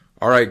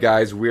All right,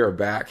 guys, we are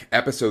back.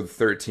 Episode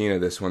 13 of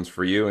this one's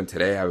for you, and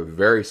today I have a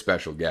very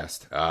special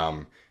guest.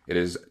 It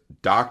is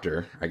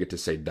I get to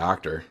say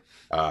Doctor,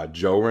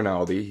 Joe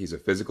Rinaldi. He's a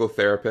physical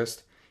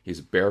therapist. He's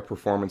a Bear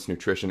Performance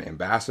Nutrition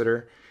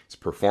Ambassador. He's a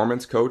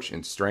performance coach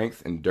in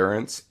strength,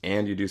 endurance,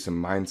 and you do some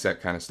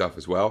mindset kind of stuff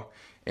as well.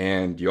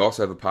 And you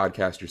also have a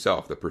podcast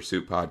yourself, the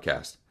Pursuit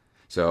Podcast.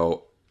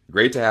 So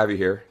great to have you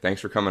here.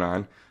 Thanks for coming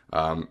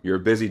on. You're a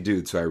busy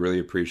dude, so I really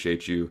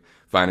appreciate you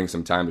finding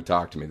some time to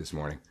talk to me this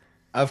morning.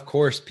 Of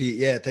course, Pete.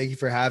 Yeah, thank you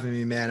for having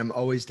me, man. I'm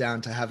always down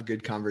to have a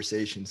good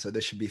conversation, so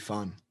this should be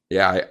fun.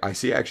 Yeah, I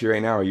see actually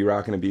right now, are you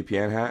rocking a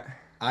BPN hat?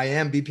 I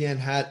am BPN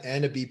hat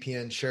and a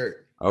BPN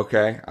shirt.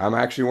 Okay, I'm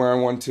actually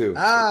wearing one too.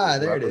 Ah,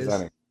 there it is.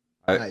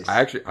 Nice.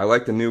 I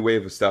like the new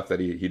wave of stuff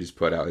that he just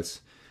put out. It's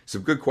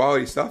some good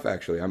quality stuff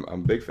actually. I'm a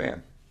big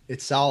fan.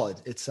 It's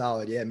solid. It's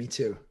solid. Yeah, me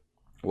too.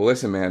 Well,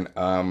 listen, man.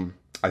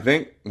 I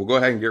think we'll go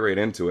ahead and get right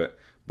into it.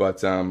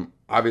 But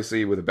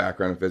obviously, with a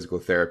background in physical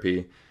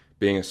therapy,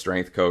 being a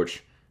strength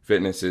coach,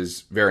 fitness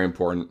is very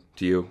important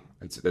to you.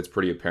 That's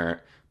pretty apparent.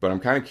 But I'm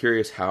kind of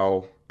curious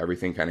how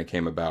everything kind of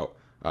came about.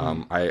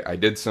 I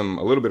did a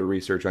little bit of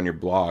research on your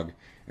blog,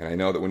 and I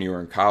know that when you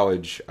were in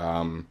college,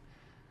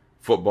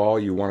 football,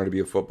 you wanted to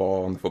be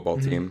on the football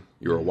team.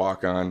 You were a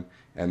walk-on,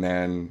 and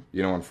then,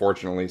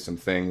 unfortunately, some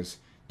things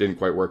didn't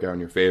quite work out in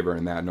your favor,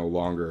 and that no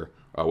longer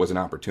was an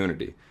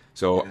opportunity.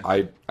 So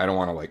yeah. I don't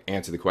want to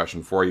answer the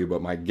question for you,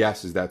 but my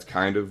guess is that's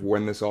kind of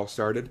when this all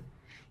started.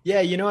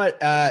 Yeah, you know what?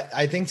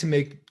 I think to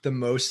make the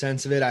most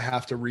sense of it, I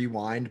have to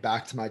rewind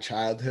back to my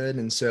childhood.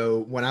 And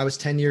so when I was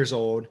 10 years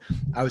old,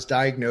 I was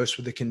diagnosed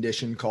with a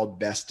condition called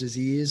Best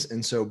disease.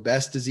 And so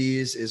Best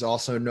disease is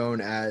also known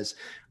as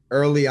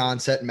early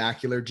onset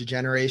macular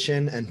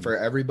degeneration. And for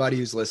everybody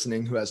who's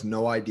listening who has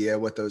no idea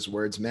what those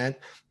words meant,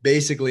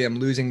 basically I'm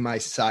losing my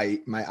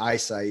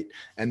eyesight,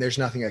 and there's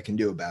nothing I can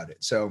do about it.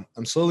 So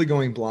I'm slowly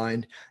going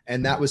blind.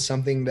 And that was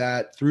something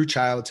that through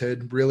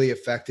childhood really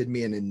affected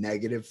me in a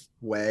negative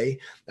way.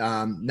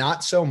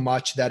 Not so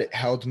much that it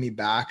held me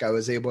back. I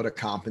was able to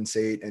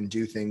compensate and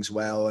do things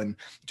well and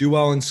do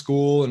well in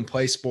school and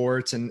play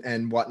sports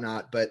and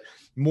whatnot, but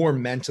more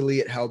mentally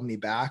it held me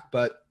back.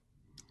 But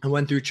I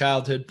went through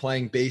childhood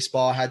playing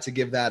baseball, had to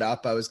give that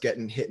up. I was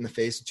getting hit in the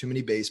face with too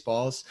many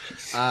baseballs.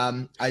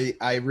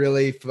 I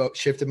really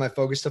shifted my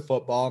focus to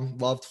football,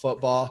 loved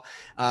football,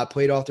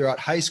 played all throughout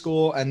high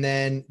school, and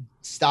then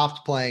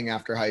stopped playing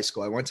after high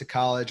school. I went to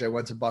college. I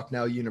went to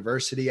Bucknell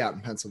University out in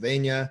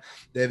Pennsylvania.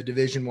 They have a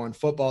Division I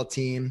football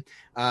team.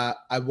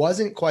 I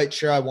wasn't quite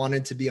sure I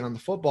wanted to be on the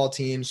football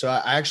team, so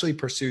I actually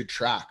pursued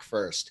track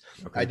first.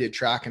 Okay. I did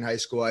track in high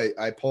school.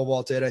 I pole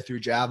vaulted, I threw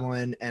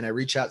javelin, and I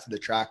reached out to the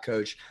track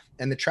coach.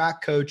 And the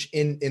track coach,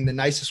 in the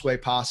nicest way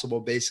possible,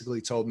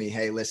 basically told me,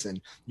 hey,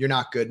 listen, you're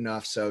not good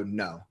enough, so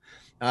no.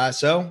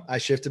 So I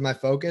shifted my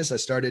focus. I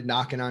started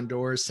knocking on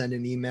doors,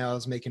 sending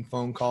emails, making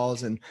phone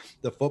calls, and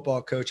the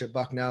football coach at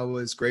Bucknell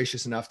was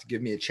gracious enough to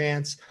give me a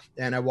chance.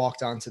 And I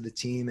walked onto the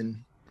team,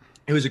 and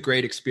it was a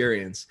great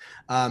experience.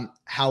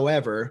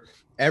 However,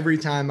 every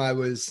time I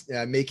was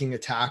making a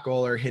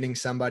tackle or hitting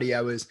somebody,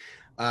 I was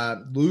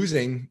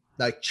losing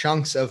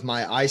chunks of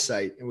my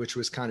eyesight, which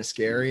was kind of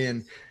scary.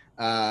 And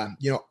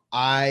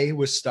I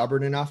was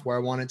stubborn enough where I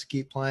wanted to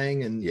keep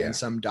playing, and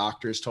some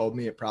doctors told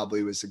me it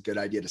probably was a good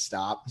idea to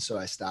stop. So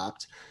I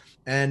stopped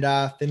and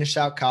finished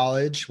out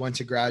college, went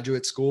to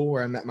graduate school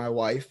where I met my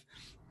wife.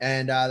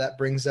 And that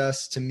brings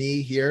us to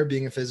me here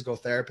being a physical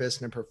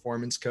therapist and a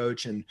performance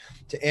coach. And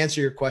to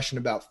answer your question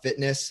about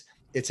fitness,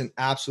 it's an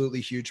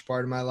absolutely huge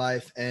part of my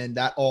life. And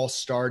that all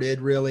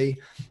started really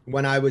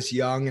when I was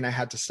young and I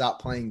had to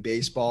stop playing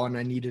baseball and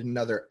I needed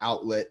another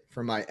outlet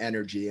for my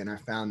energy. And I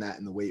found that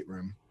in the weight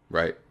room.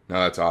 Right. No,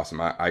 that's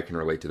awesome. I can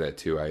relate to that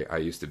too. I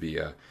used to be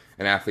an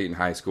athlete in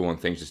high school and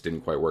things just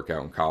didn't quite work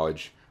out in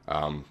college.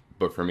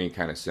 But for me,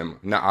 kind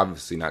of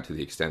obviously not to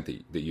the extent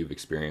that you've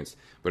experienced,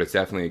 but it's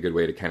definitely a good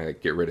way to kind of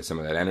get rid of some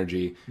of that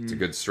energy. It's a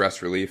good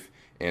stress relief.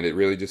 And it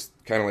really just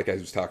kind of like I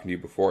was talking to you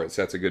before, it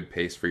sets a good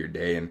pace for your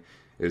day and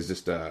is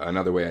just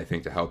another way, I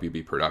think, to help you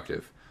be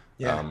productive.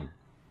 Yeah.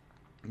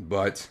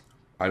 But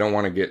I don't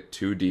want to get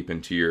too deep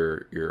into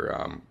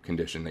your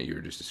condition that you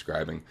were just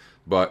describing.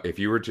 But if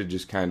you were to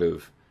just kind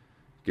of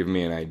give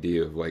me an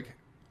idea of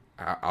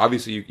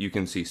obviously you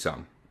can see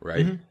some,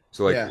 right? Mm-hmm.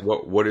 So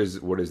what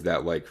is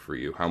that like for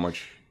you? How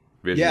much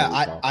vision?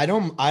 Yeah, I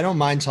don't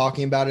mind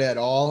talking about it at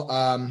all.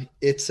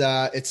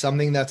 It's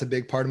something that's a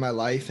big part of my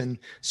life. And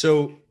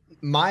so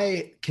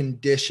my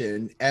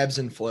condition ebbs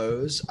and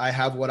flows. I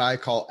have what I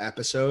call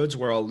episodes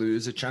where I'll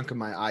lose a chunk of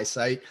my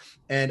eyesight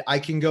and I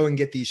can go and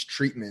get these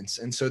treatments.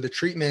 And so the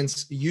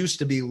treatments used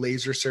to be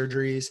laser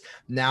surgeries.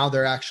 Now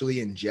they're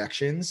actually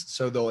injections.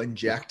 So they'll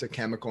inject a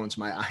chemical into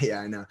my eye. Yeah,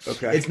 I know.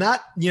 Okay. It's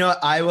not,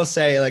 I will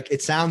say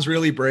it sounds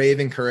really brave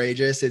and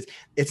courageous.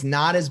 It's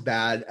not as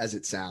bad as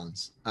it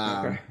sounds.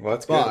 Okay. Well,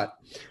 that's good.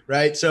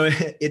 Right. So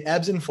it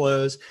ebbs and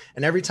flows.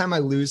 And every time I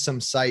lose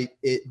some sight,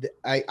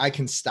 I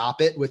can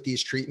stop it with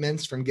these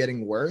treatments from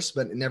getting worse,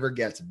 but it never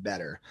gets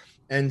better.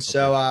 And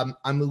so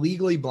I'm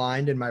legally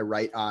blind in my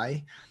right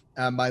eye.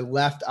 My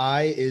left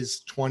eye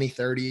is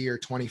 20/30 or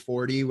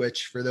 20/40,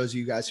 which for those of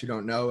you guys who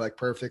don't know, like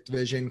perfect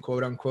vision,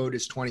 quote unquote,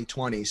 is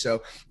 20/20.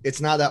 So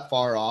it's not that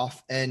far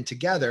off. And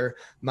together,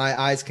 my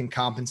eyes can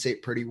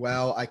compensate pretty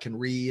well. I can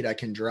read, I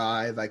can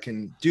drive, I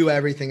can do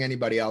everything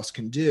anybody else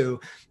can do.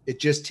 It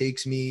just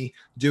takes me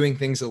doing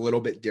things a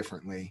little bit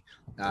differently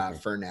Okay.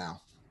 for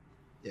now.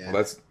 Well,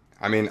 Yeah.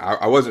 I mean,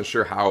 I wasn't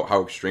sure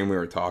how extreme we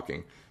were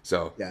talking.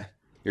 So Yeah.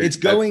 you're, It's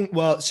going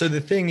well. So the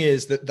thing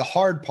is that the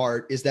hard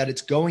part is that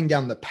it's going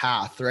down the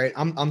path, right?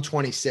 I'm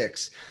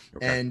 26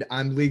 okay. and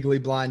I'm legally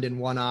blind in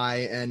one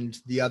eye, and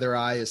the other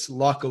eye is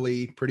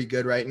luckily pretty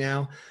good right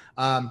now.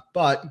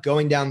 But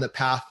going down the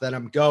path that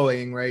I'm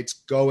going, right, it's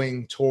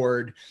going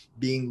toward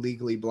being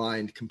legally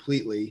blind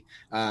completely.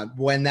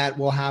 When that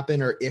will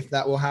happen or if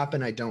that will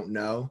happen, I don't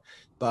know.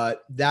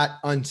 But that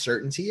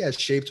uncertainty has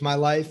shaped my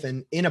life,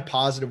 and in a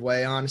positive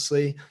way,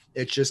 honestly.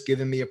 It's just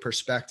given me a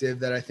perspective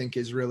that I think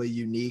is really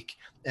unique.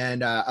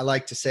 And I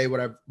like to say, what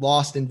I've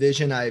lost in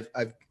vision,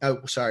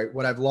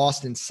 what I've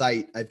lost in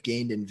sight, I've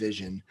gained in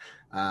vision.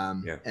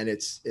 Yeah. And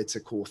it's a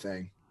cool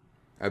thing.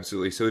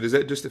 Absolutely. So does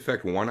that just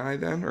affect one eye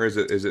then, or is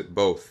it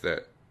both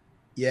that?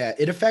 Yeah,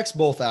 it affects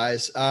both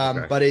eyes,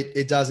 Okay. but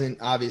it doesn't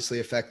obviously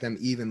affect them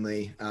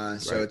evenly.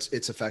 So Right.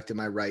 it's affected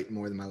my right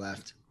more than my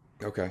left.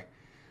 Okay.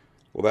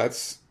 Well,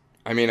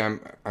 I mean,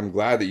 I'm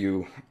glad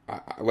that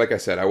like I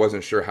said, I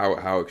wasn't sure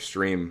how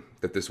extreme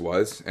that this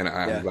was, and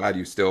I'm Yeah, glad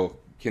you still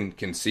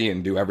can see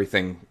and do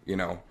everything,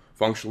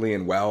 functionally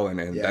and well,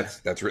 and yeah,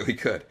 that's really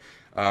good.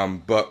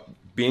 But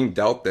being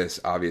dealt this,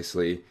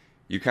 obviously,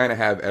 you kind of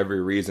have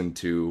every reason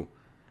to,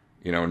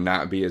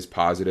 not be as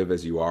positive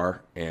as you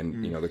are, and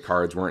mm, the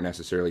cards weren't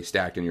necessarily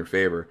stacked in your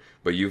favor,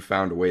 but you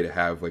found a way to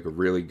have like a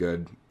really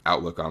good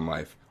outlook on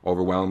life,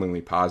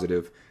 overwhelmingly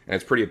positive, and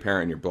it's pretty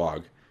apparent in your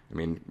blog. I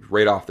mean,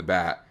 right off the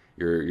bat,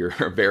 you're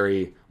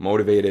very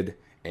motivated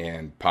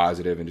and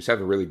positive, and just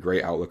have a really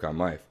great outlook on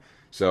life.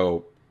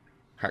 So,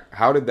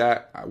 how did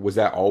was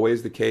that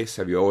always the case?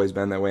 Have you always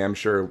been that way? I'm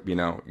sure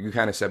you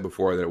kind of said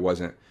before that it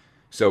wasn't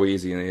so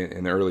easy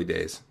in the early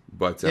days,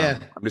 but yeah.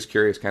 I'm just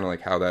curious, kind of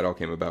like how that all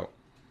came about.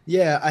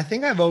 Yeah, I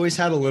think I've always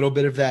had a little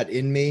bit of that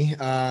in me.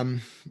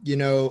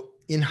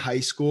 In high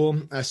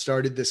school, I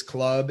started this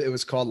club. It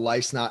was called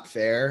Life's Not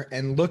Fair.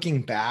 And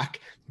looking back,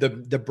 the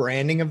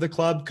branding of the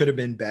club could have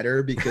been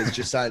better because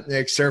just on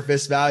like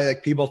surface value,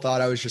 like people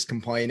thought I was just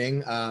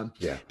complaining.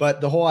 Yeah.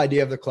 But the whole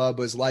idea of the club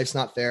was life's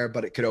not fair,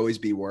 but it could always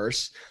be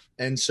worse.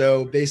 And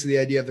so basically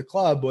the idea of the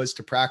club was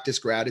to practice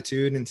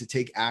gratitude and to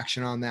take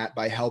action on that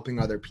by helping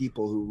other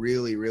people who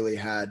really, really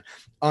had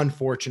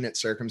unfortunate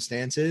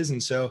circumstances.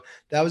 And so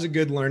that was a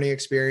good learning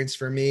experience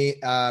for me.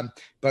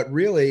 But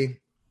really,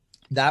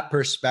 that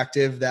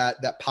perspective,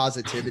 that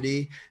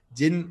positivity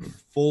didn't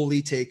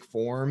fully take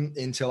form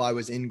until I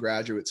was in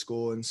graduate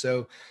school. And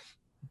so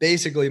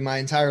basically my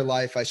entire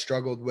life, I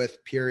struggled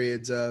with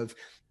periods of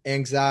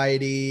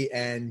anxiety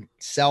and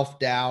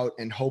self-doubt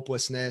and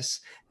hopelessness.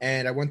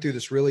 And I went through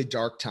this really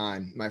dark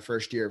time my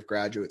first year of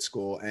graduate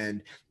school.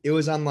 And it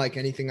was unlike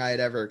anything I had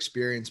ever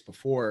experienced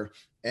before.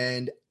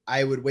 And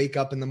I would wake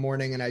up in the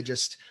morning and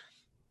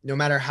no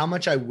matter how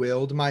much I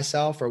willed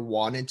myself or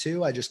wanted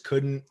to, I just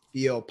couldn't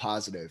feel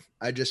positive.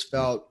 I just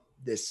felt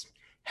this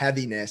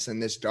heaviness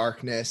and this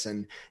darkness.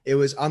 And it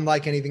was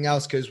unlike anything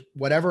else because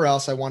whatever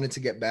else I wanted to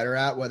get better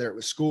at, whether it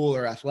was school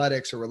or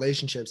athletics or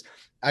relationships,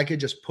 I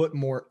could just put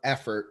more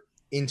effort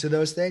into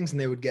those things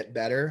and they would get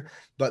better.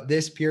 But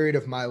this period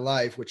of my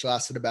life, which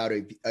lasted about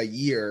a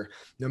year,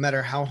 no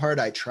matter how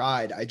hard I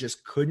tried, I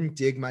just couldn't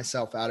dig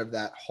myself out of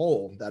that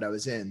hole that I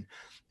was in.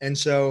 And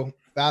so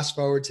fast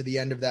forward to the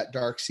end of that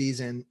dark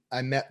season,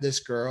 I met this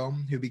girl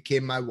who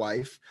became my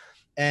wife.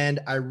 And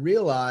I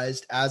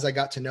realized as I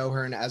got to know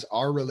her and as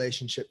our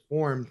relationship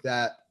formed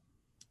that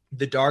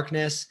the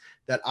darkness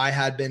that I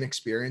had been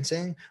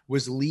experiencing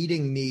was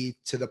leading me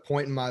to the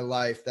point in my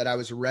life that I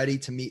was ready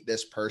to meet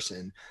this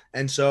person.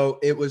 And so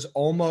it was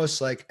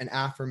almost like an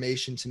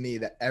affirmation to me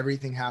that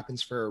everything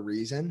happens for a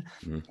reason.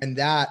 Mm. And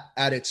that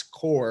at its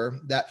core,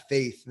 that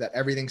faith that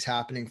everything's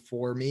happening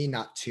for me,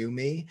 not to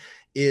me,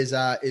 is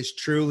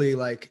truly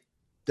like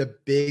the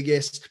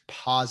biggest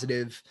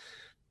positive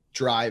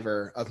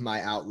driver of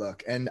my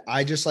outlook. And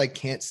I just like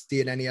can't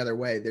see it any other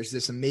way. There's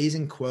this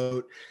amazing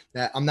quote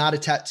that I'm not a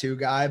tattoo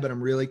guy, but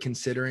I'm really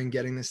considering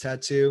getting this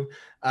tattoo.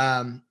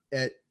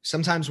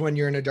 Sometimes when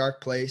you're in a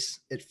dark place,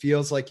 it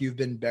feels like you've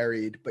been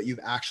buried, but you've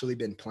actually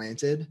been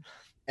planted.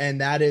 And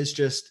that is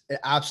just,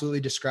 it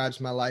absolutely describes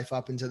my life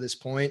up until this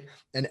point.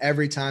 And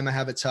every time I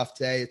have a tough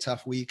day, a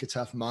tough week, a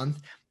tough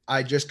month,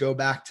 I just go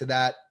back to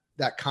that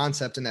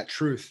concept and that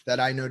truth that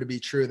I know to be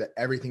true, that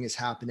everything is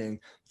happening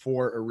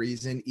for a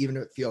reason. Even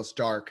if it feels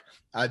dark,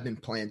 I've been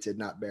planted,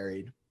 not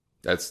buried.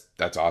 That's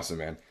awesome,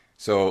 man.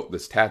 So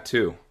this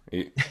tattoo,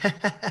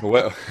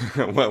 what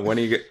when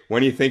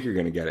do you think you're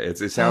gonna get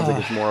it? It sounds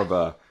like it's more of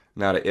a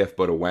not a if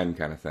but a when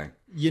kind of thing.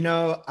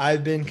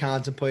 I've been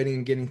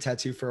contemplating getting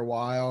tattoo for a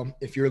while.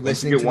 If you're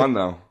Once you listening get one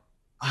though,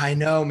 I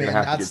know, you're man.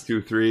 gonna have to get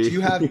two, three.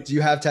 Do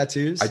you have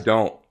tattoos? I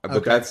don't.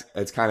 but Okay.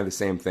 that's kind of the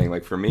same thing.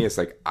 Like for me, it's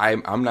like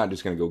I'm not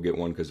just gonna go get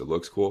one because it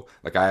looks cool.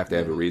 Like I have to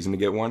have a reason to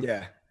get one,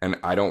 Yeah. and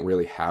I don't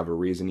really have a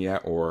reason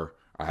yet, or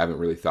I haven't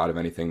really thought of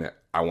anything that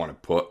I want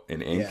to put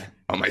in ink Yeah.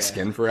 on my Yeah.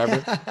 skin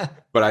forever.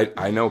 But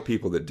I know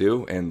people that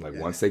do, and like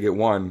Yeah. once they get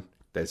one,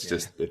 that's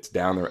just it's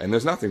down there, and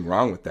there's nothing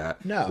wrong with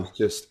that. No. It's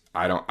just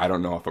I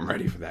don't know if I'm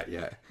ready for that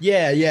yet.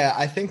 Yeah, yeah.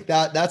 I think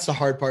that's the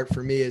hard part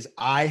for me is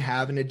I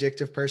have an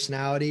addictive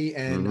personality,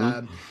 and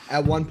Hmm.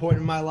 at one point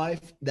in my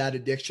life, that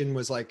addiction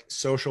was like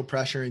social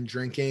pressure and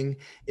drinking.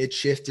 It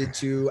shifted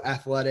to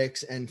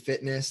athletics and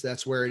fitness.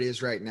 That's where it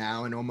is right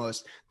now, and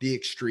almost the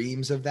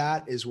extremes of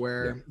that is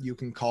Yeah, where you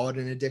can call it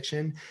an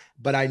addiction.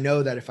 But I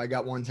know that if I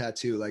got one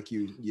tattoo, like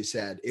you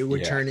said, it would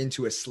yeah, turn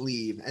into a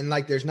sleeve, and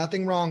like there's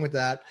nothing wrong with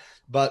that.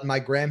 But my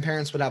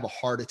grandparents would have a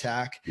heart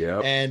attack,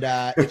 yep. and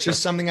it's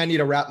just something I need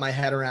to wrap my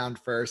head around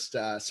first.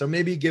 So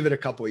maybe give it a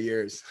couple of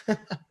years.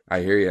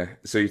 I hear you.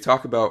 So you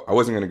talk about, I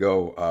wasn't going to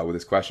go with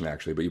this question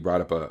actually, but you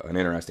brought up an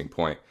interesting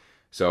point.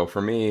 So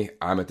for me,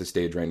 I'm at the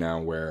stage right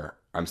now where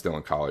I'm still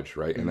in college,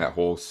 right? And that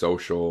whole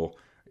social,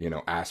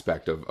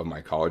 aspect of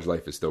my college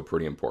life is still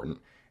pretty important.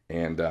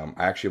 And I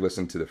actually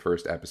listened to the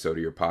first episode of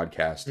your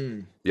podcast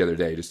Mm. the other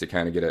day just to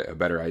kind of get a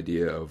better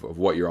idea of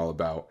what you're all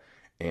about.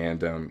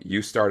 And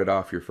you started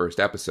off your first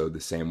episode the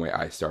same way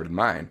I started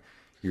mine.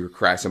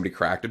 Somebody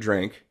cracked a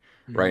drink,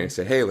 right? And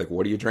said, "Hey, like,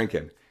 what are you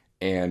drinking?"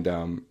 And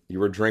you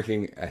were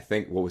drinking, I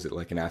think, what was it,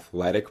 like an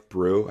athletic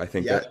brew? I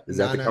think Yeah, that is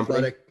that the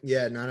company?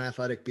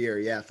 non-athletic beer.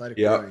 Yeah, athletic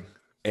Yep. brewing.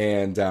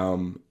 And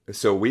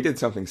so we did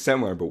something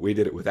similar, but we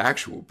did it with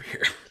actual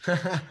beer,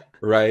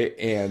 right?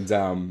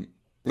 And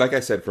like I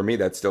said, for me,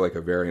 that's still like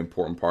a very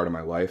important part of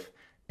my life.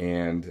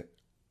 And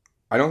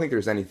I don't think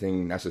there's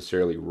anything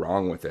necessarily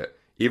wrong with it,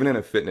 even in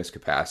a fitness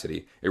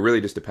capacity. It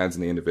really just depends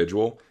on the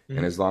individual.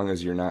 And as long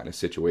as you're not in a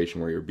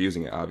situation where you're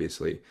abusing it,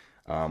 obviously,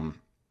 kind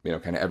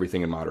of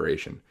everything in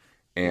moderation.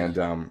 And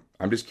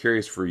I'm just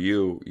curious for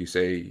you. You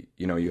say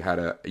you have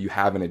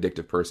an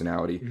addictive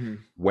personality. Mhm.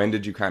 When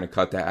did you kind of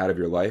cut that out of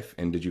your life,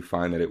 and did you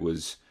find that it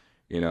was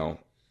you know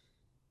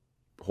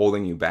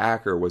holding you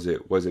back, or was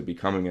it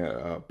becoming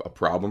a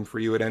problem for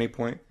you at any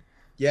point?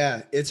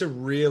 Yeah, it's a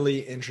really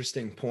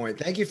interesting point.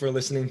 Thank you for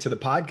listening to the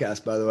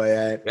podcast, by the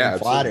way. Yeah, I'm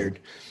absolutely. flattered.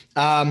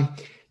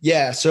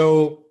 Yeah,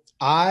 so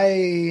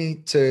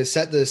to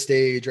set the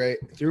stage, right,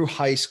 through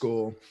high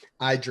school,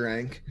 I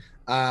drank.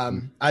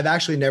 I've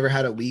actually never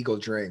had a legal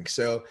drink.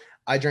 So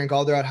I drank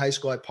all throughout high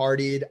school. I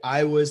partied.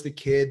 I was the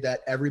kid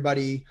that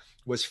everybody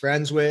was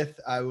friends with.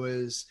 I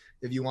was,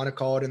 if you want to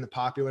call it, in the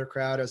popular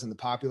crowd. I was in the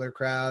popular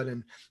crowd.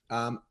 And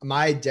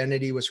my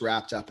identity was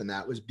wrapped up in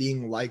that, was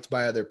being liked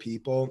by other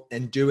people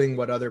and doing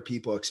what other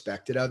people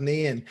expected of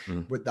me. And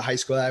Mm, with the high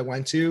school that I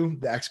went to,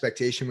 the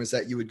expectation was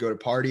that you would go to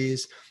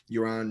parties,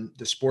 you were on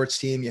the sports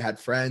team, you had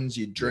friends,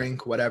 you yeah,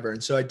 drink, whatever.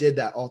 And so I did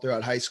that all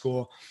throughout high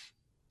school.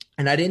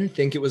 And I didn't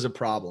think it was a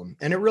problem.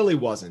 And it really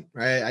wasn't,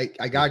 right?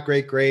 I yeah, got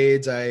great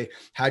grades. I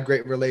had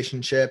great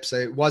relationships.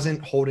 It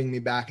wasn't holding me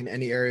back in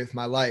any area of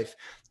my life.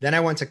 Then I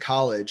went to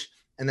college.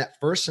 And that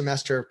first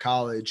semester of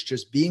college,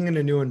 just being in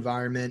a new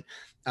environment,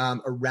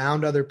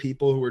 around other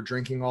people who were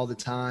drinking all the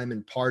time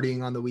and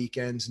partying on the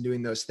weekends and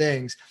doing those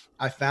things,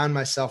 I found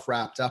myself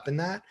wrapped up in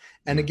that.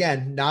 And mm,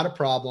 again, not a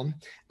problem.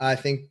 I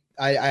think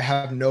I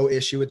have no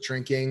issue with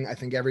drinking. I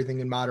think everything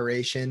in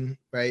moderation,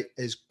 right,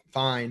 is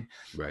fine.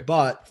 right,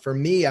 But for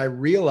me, I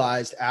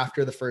realized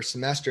after the first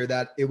semester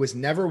that it was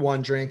never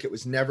one drink, it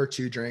was never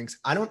two drinks.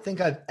 I don't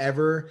think I've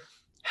ever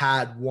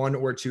had one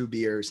or two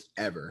beers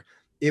ever.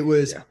 It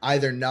was yeah,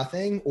 either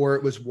nothing or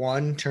it was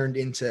one turned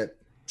into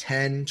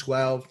 10,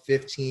 12,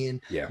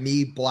 15, yeah,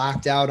 me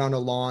blacked out on a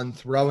lawn,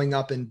 throwing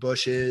up in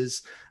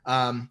bushes.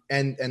 And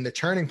the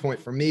turning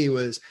point for me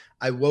was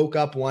I woke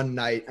up one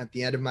night at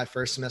the end of my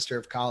first semester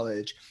of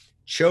college,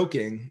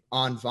 choking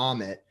on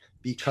vomit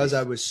because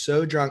I jeez, was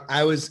so drunk.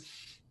 I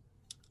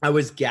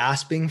was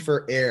gasping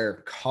for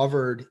air,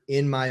 covered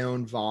in my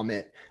own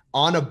vomit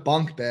on a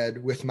bunk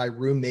bed with my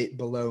roommate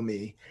below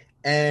me.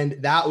 And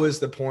that was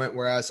the point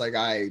where I was like,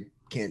 I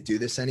can't do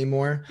this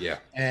anymore. yeah,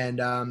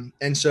 And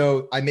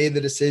so I made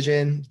the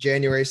decision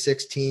January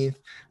 16th,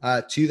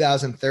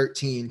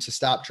 2013 to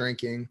stop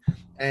drinking.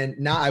 And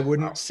now I wow,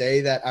 wouldn't say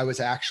that I was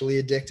actually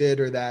addicted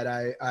or that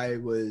I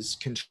was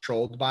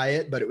controlled by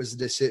it, but it was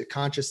a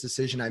conscious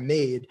decision I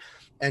made.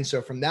 And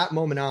so from that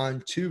moment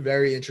on, two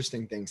very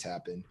interesting things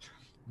happened.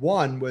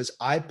 One was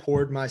I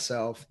poured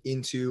myself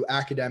into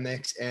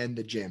academics and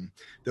the gym.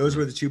 Those mm,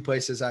 were the two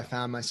places I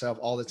found myself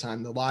all the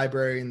time, the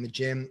library and the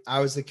gym. I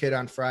was the kid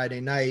on Friday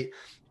night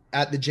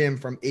at the gym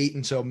from 8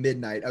 until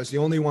midnight. I was the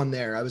only one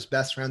there. I was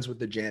best friends with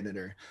the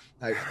janitor.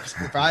 Like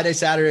Friday,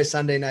 Saturday,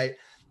 Sunday night.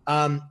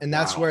 And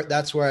wow,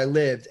 that's where I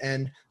lived.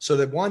 And so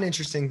the one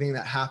interesting thing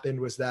that happened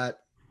was that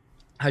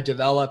I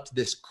developed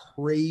this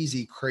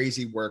crazy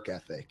work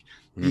ethic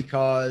Mhm.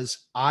 because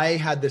I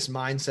had this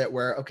mindset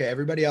where, okay,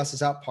 everybody else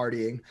is out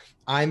partying.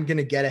 I'm going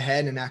to get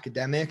ahead in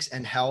academics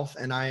and health,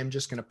 and I am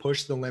just going to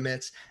push the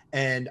limits,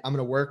 and I'm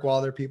going to work while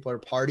other people are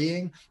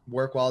partying,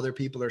 work while other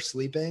people are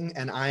sleeping.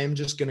 And I am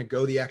just going to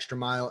go the extra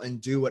mile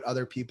and do what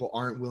other people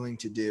aren't willing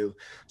to do.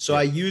 So Yeah.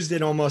 I used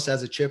it almost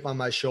as a chip on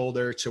my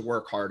shoulder to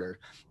work harder.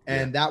 Yeah.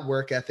 And that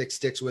work ethic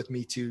sticks with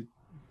me to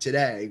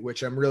today,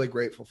 which I'm really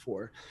grateful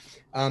for.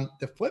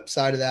 The flip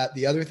side of that,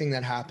 the other thing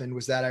that happened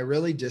was that I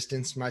really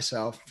distanced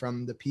myself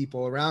from the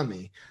people around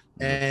me.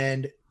 Mhm.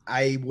 And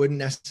I wouldn't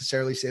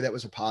necessarily say that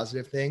was a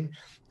positive thing.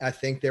 I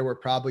think there were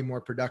probably more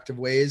productive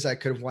ways I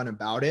could have went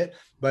about it.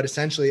 But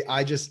essentially,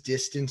 I just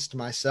distanced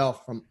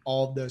myself from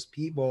all of those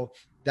people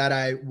that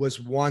I was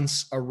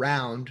once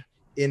around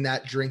in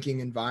that drinking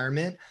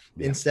environment.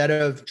 Yeah. Instead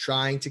of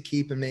trying to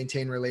keep and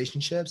maintain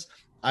relationships,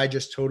 I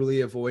just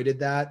totally avoided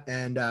that.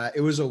 And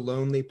it was a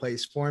lonely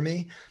place for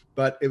me.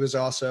 But it was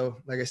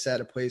also, like I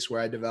said, a place where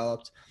I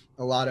developed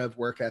a lot of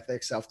work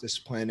ethic, self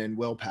discipline, and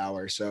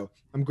willpower. So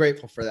I'm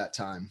grateful for that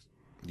time.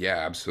 Yeah,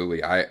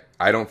 absolutely.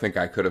 I don't think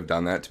I could have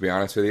done that, to be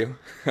honest with you.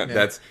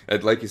 Yeah.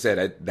 Like you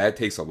said, that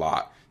takes a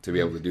lot to be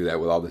able Mhm. to do that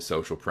with all the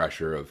social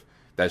pressure of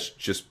that's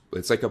just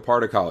it's like a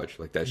part of college.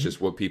 Like that's Mhm.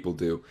 just what people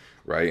do,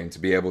 right? And to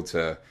be able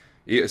to,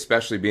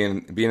 especially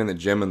being in the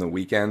gym on the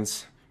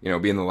weekends,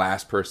 being the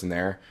last person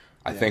there.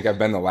 I Yeah. think I've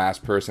been the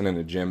last person in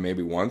the gym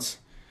maybe once,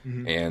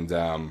 Mhm.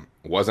 and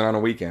wasn't on a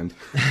weekend.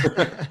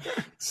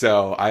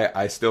 So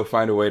I still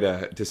find a way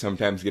to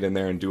sometimes get in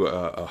there and do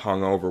a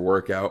hungover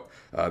workout.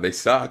 They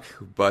suck,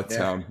 but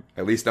Yeah.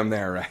 at least I'm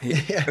there,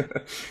 right? Yeah.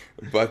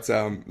 But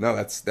no,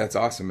 that's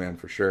awesome, man,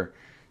 for sure.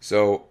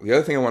 So the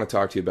other thing I want to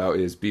talk to you about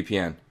is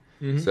BPN.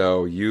 Mhm.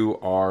 So you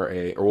are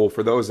well,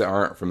 for those that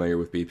aren't familiar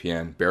with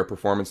BPN, Bear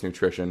Performance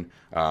Nutrition,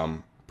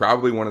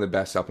 probably one of the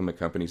best supplement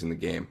companies in the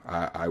game.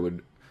 I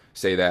would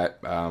say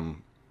that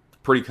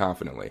pretty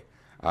confidently.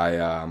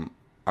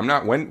 I'm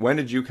not. When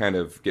did you kind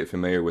of get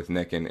familiar with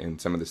Nick and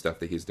some of the stuff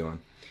that he's doing?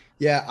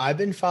 Yeah, I've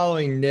been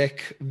following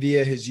Nick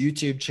via his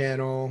YouTube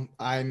channel.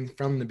 I'm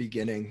from the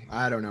beginning.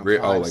 I don't know, Oh,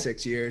 five, like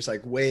 6 years,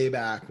 like way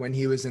back when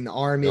he was in the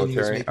army and he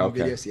was military?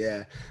 making Okay,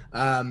 videos.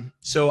 Yeah.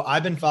 So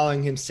I've been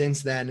following him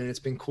since then, and it's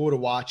been cool to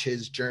watch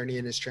his journey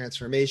and his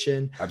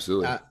transformation.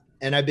 absolutely. Uh,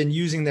 and I've been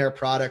using their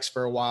products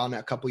for a while now,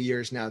 a couple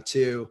years now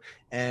too.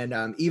 And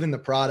even the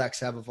products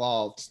have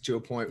evolved to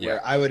a point Yeah.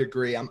 where I would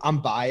agree.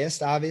 I'm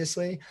biased,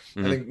 obviously.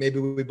 I Hmm. think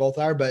maybe we both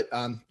are, but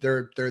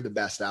they're the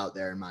best out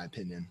there in my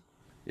opinion.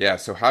 Yeah.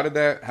 So how did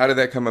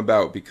that come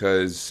about?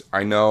 Because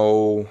I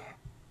know,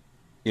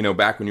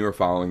 back when you were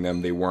following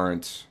them, they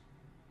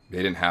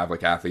didn't have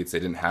like athletes,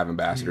 they didn't have Mhm.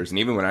 ambassadors, and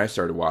even when I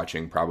started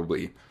watching,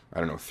 probably I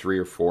don't know 3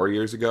 or 4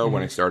 years ago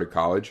when I Mhm. started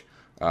college,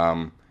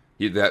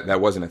 that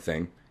wasn't a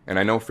thing. And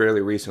I know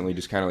fairly recently,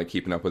 just kind of like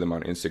keeping up with them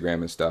on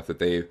Instagram and stuff, that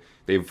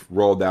they've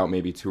rolled out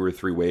maybe 2 or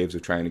 3 waves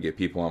of trying to get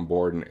people on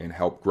board and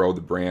help grow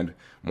the brand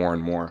more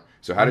and more.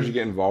 So how did you Mhm.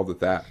 get involved with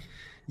that?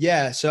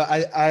 Yeah, so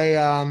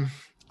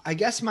I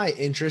guess my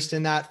interest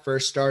in that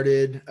first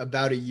started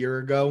about a year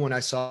ago when I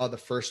saw the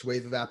first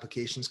wave of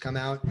applications come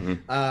out.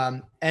 Hmm.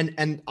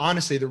 And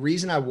honestly, the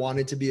reason I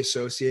wanted to be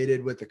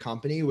associated with the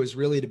company was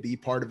really to be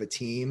part of a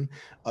team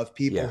of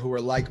people Yeah. who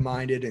were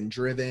like-minded and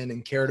driven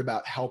and cared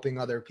about helping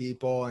other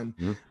people.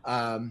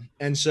 Hmm.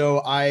 And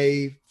so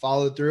I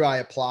followed through. I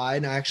applied,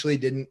 and I actually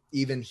didn't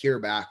even hear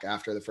back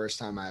after the first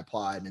time I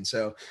applied. And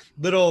so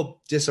little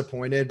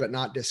disappointed, but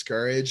not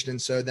discouraged.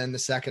 And so then the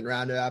second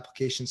round of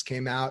applications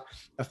came out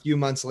a few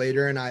months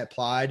later, and I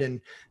applied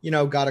and,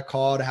 got a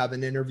call to have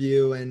an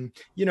interview and,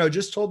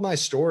 just told my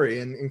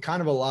story and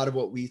kind of a lot of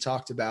what we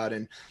talked about.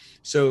 And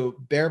so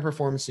Bear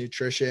Performance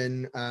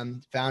Nutrition,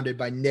 founded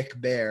by Nick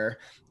Bear,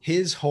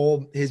 his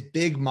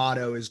big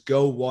motto is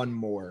go one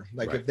more.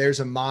 Like Right. if there's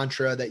a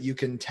mantra that you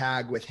can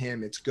tag with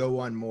him, it's go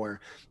one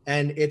more.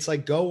 And it's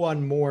like go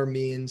one more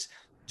means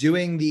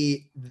doing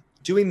the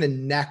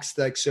next,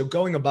 like, so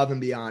going above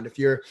and beyond. If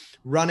you're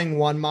running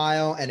 1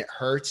 mile and it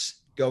hurts,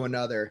 go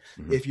another.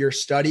 Hmm. If you're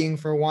studying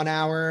for 1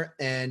 hour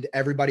and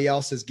everybody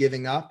else is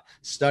giving up,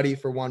 study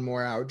for one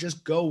more hour.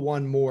 Just go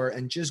one more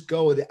and just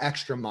go the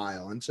extra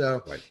mile. And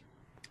so Right.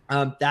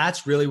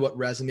 that's really what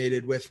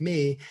resonated with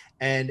me.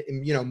 And,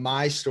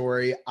 my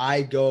story,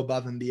 I go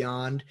above and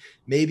beyond,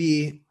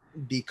 maybe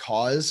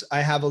because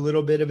I have a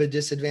little bit of a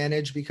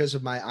disadvantage because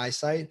of my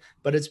eyesight,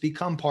 but it's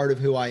become part of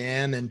who I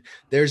am. And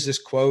there's this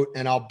quote,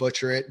 and I'll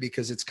butcher it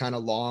because it's kind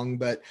of long,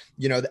 but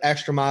the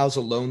extra mile is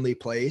a lonely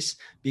place Hmm.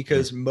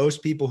 because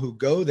most people who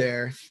go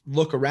there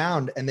look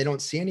around and they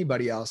don't see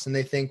anybody else. And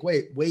they think,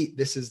 wait,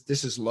 this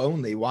is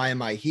lonely. Why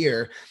am I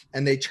here?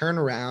 And they turn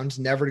around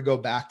never to go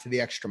back to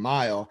the extra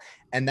mile.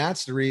 And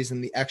that's the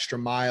reason the extra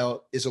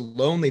mile is a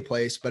lonely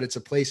place, but it's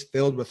a place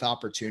filled with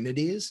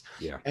opportunities.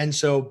 Yeah. And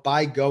so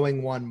by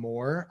going one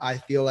more, I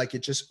feel like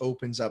it just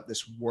opens up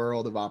this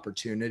world of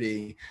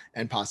opportunity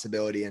and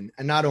possibility. And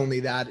not only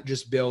that, it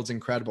just builds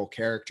incredible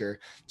character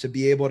to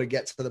be able to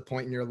get to the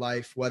point in your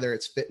life, whether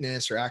it's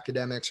fitness or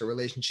academics or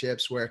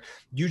relationships, where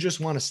you just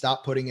want to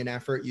stop putting in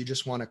effort. You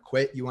just want to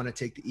quit. You want to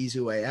take the easy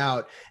way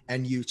out,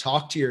 and you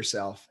talk to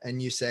yourself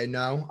and you say,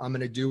 no, I'm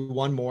going to do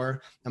one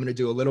more. I'm going to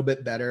do a little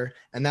bit better.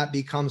 And that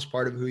becomes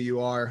part of who you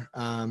are.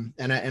 And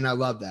I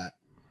love that.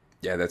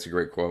 Yeah, that's a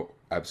great quote.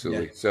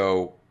 Absolutely. Yeah.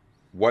 So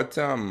what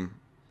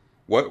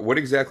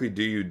exactly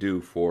do you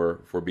do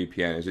for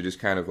BPN? Is it just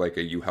kind of like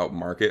a you help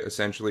market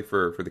essentially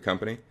for the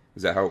company?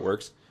 Is that how it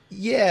works?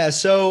 Yeah.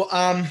 So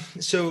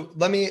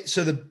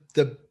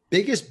the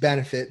biggest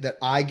benefit that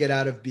I get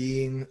out of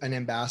being an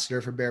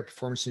ambassador for Bear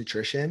Performance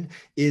Nutrition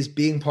is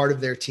being part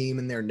of their team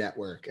and their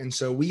network. And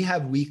so we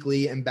have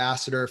weekly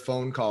ambassador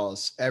phone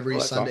calls every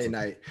Sunday awesome.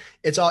 night.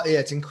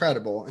 It's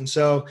incredible. And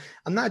so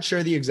I'm not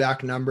sure the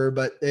exact number,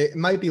 but it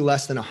might be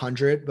less than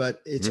 100,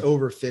 but it's Mhm.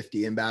 over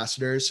 50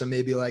 ambassadors. So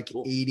maybe like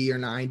Cool. 80 or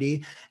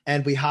 90.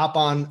 And we hop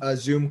on a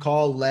Zoom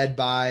call led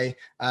by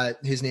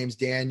his name's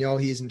Daniel.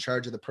 He's in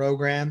charge of the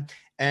program.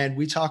 And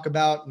we talk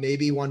about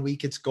maybe one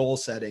week it's goal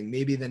setting,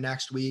 maybe the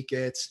next week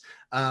it's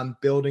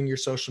building your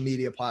social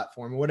media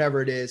platform,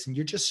 whatever it is. And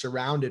you're just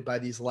surrounded by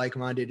these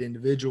like-minded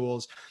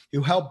individuals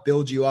who help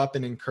build you up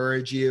and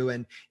encourage you.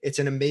 And it's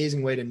an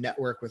amazing way to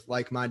network with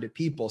like-minded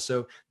people.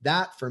 So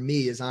that for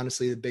me is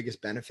honestly the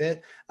biggest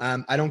benefit.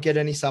 I don't get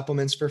any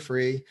supplements for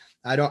free.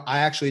 I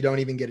actually don't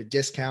even get a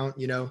discount.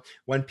 You know,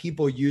 when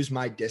people use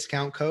my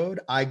discount code,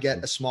 I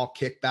get a small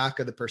kickback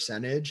of the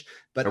percentage.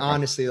 But Okay.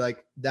 honestly,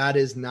 like that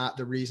is not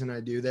the reason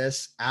I do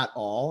this at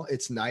all.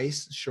 It's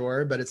nice,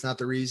 sure, but it's not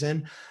the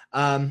reason.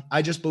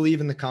 I just believe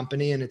in the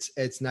company, and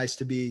it's nice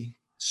to be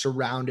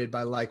surrounded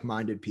by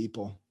like-minded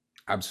people.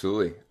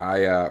 Absolutely.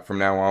 I from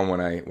now on when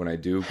I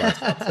do buy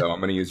stuff, so I'm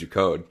gonna use your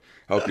code.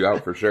 Help you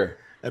out for sure.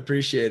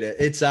 Appreciate it.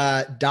 It's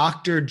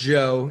Dr.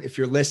 Joe. If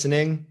you're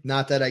listening,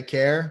 not that I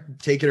care,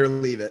 take it or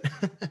leave it.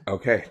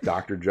 Okay,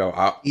 Dr. Joe.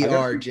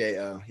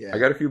 ERJO. I Yeah.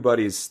 got a few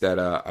buddies that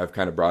I've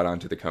kind of brought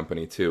onto the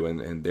company too,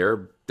 and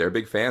they're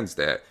big fans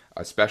that,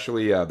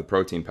 especially the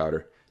protein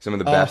powder. Some of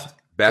the Oh, best it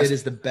best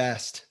is the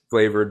best.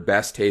 flavored,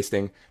 best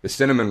tasting. The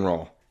cinnamon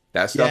roll.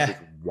 That stuff is Yeah.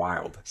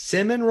 wild.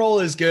 Cinnamon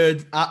roll is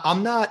good.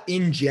 I'm not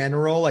in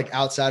general, like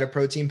outside of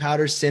protein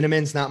powder.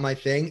 Cinnamon's not my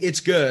thing. It's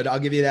good. I'll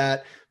give you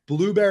that.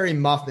 Blueberry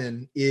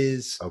muffin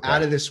is out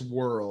Okay. of this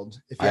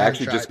world. If I you haven't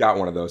actually tried just it. got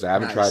one of those. I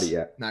haven't tried it Nice.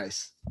 yet.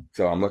 Nice.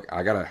 So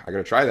I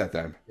gotta try that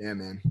then. Yeah,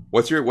 man.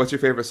 What's your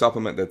favorite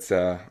supplement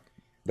that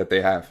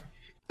they have?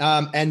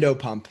 Endo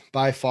pump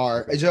by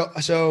far. Okay.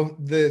 So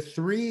the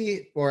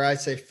three, or I'd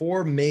say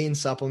four main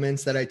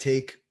supplements that I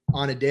take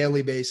on a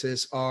daily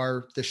basis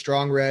are the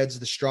strong reds,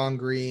 the strong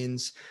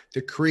greens,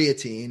 the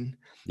creatine,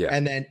 Yeah.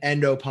 and then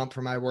endo pump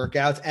for my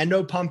workouts.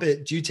 Endo pump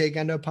it. Do you take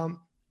endo pump?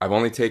 I've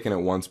only taken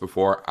it once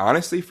before.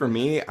 Honestly, for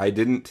me, I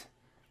don't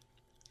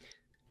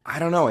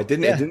know. It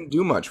Yeah. didn't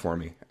do much for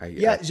me.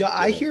 Yeah, so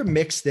I hear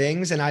mixed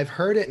things, and I've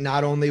heard it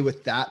not only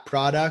with that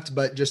product,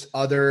 but just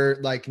other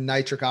like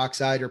nitric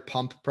oxide or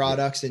pump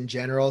products in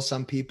general.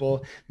 Some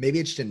people, maybe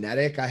it's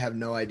genetic. I have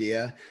no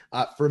idea.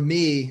 For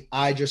me,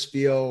 I just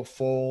feel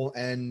full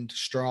and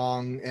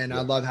strong, and I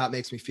Yeah. love how it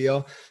makes me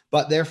feel.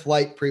 But their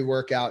flight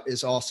pre-workout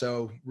is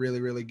also really,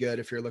 really good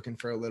if you're looking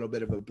for a little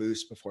bit of a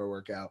boost before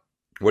workout.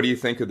 What do you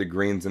think of the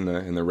greens and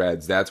the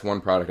reds? That's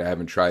one product I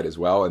haven't tried as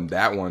well, and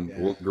that one,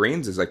 Yeah. well,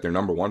 greens is like their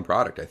number one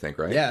product, I think,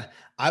 right? Yeah,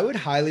 I would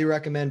highly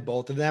recommend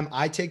both of them.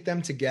 I take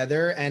them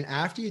together, and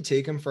after you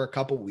take them for a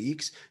couple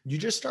weeks, you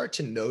just start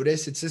to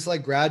notice it's this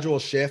like gradual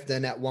shift.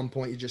 And at one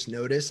point, you just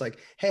notice like,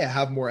 hey, I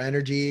have more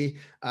energy.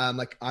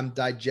 Like I'm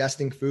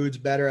digesting foods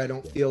better. I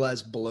don't feel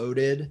as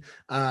bloated.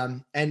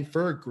 And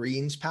for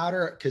greens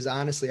powder, because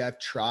honestly, I've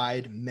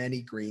tried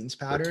many greens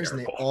powders, and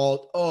they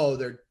terrible.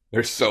 they're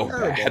They're so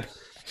terrible. bad.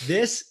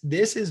 This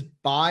is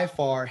by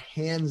far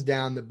hands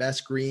down the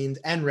best greens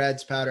and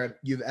reds powder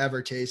you've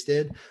ever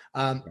tasted.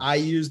 I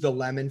use the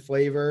lemon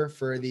flavor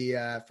for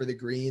the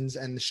greens,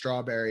 and the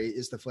strawberry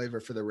is the flavor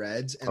for the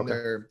reds, and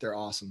Okay. they're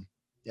awesome.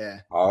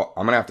 Yeah, I'm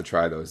gonna have to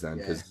try those then,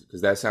 yeah,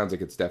 because that sounds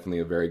like it's definitely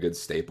a very good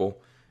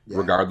staple, yeah,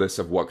 regardless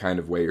of what kind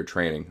of way you're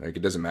training. Like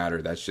it doesn't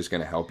matter. That's just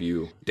gonna help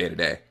you day to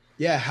day.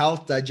 yeah.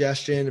 Health,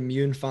 digestion,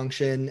 immune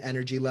function,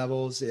 energy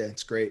levels. Yeah,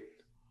 it's great.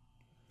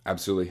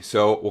 Absolutely.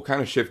 So we'll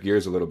kind of shift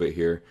gears a little bit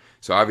here.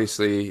 So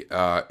obviously,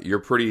 you're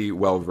pretty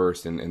well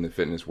versed in the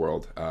fitness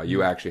world.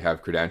 You actually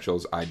have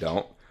credentials. I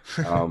don't.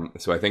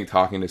 So I think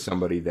talking to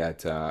somebody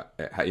that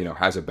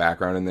has a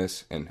background in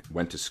this and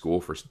went to school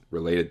for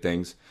related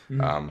things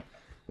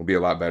will be a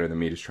lot better than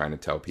me just trying to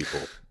tell people,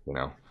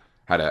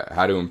 how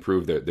to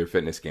improve their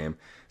fitness game.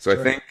 So I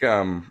Sure. think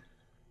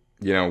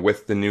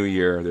with the new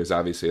year, there's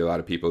obviously a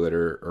lot of people that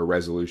are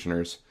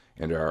resolutioners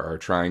and are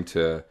trying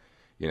to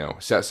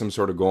set some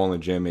sort of goal in the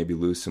gym, maybe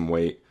lose some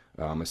weight,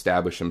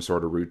 establish some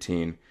sort of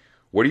routine.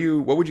 What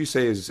would you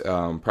say is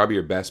probably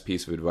your best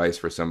piece of advice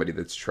for somebody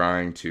that's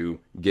trying to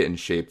get in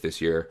shape this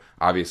year?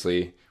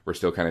 Obviously, we're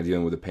still kind of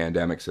dealing with a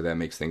pandemic, so that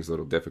makes things a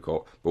little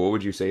difficult. But what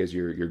would you say is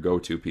your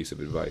go-to piece of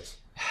advice?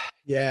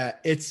 Yeah,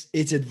 it's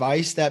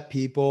advice that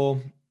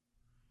people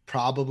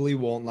probably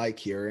won't like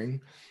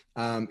hearing.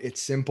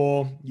 It's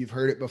simple. You've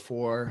heard it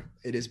before.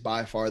 It is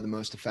by far the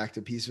most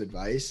effective piece of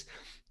advice.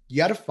 You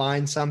got to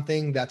find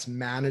something that's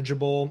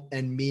manageable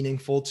and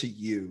meaningful to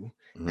you.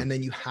 Hmm. And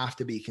then you have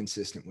to be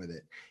consistent with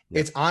it. Yep.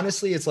 It's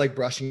honestly, it's like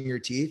brushing your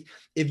teeth.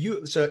 If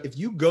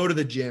you go to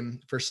the gym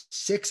for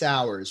 6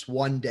 hours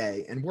one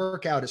day and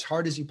work out as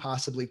hard as you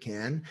possibly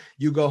can,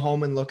 you go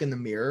home and look in the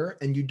mirror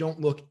and you don't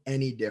look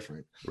any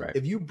different. Right.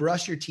 If you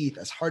brush your teeth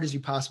as hard as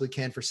you possibly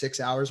can for 6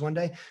 hours one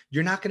day,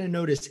 you're not going to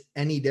notice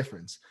any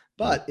difference. Mhm.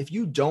 But if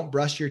you don't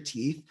brush your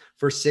teeth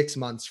for 6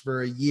 months,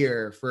 for a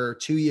year, for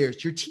 2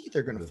 years, your teeth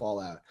are going to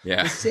fall out.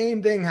 Yeah. The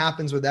same thing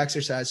happens with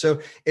exercise.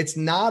 So it's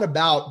not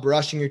about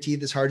brushing your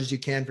teeth as hard as you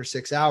can for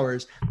 6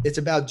 hours. It's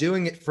about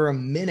doing it for a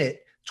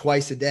minute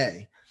twice a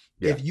day.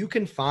 Yeah. If you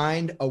can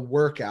find a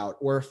workout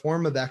or a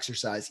form of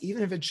exercise,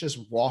 even if it's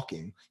just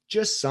walking,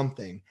 just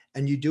something,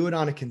 and you do it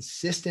on a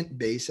consistent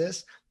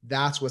basis,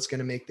 that's what's going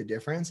to make the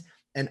difference.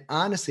 And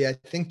honestly, I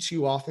think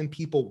too often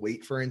people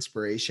wait for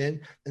inspiration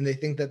and they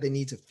think that they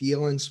need to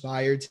feel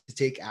inspired to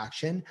take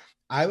action.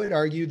 I would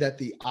argue that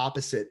the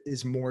opposite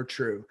is more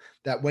true,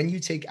 that when you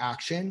take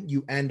action,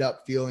 you end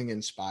up feeling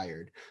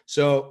inspired.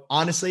 So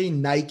honestly,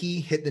 Nike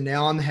hit the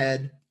nail on the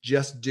head.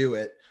 Just do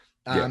it,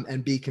 Yeah.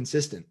 and be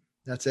consistent.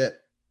 That's it.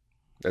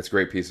 That's a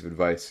great piece of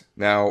advice.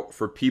 Now,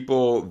 for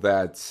people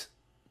that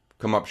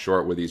come up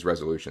short with these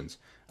resolutions,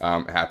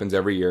 it happens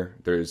every year.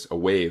 There's a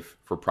wave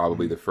for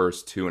probably the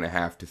first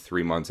 2.5 to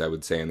 3 months, I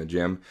would say, in the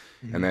gym.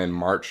 Mm-hmm. And then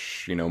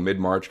March,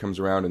 mid-March comes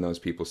around and those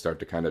people start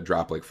to kind of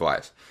drop like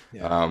flies.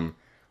 Yeah.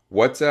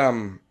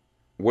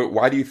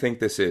 Why do you think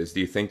this is? Do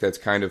you think that's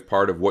kind of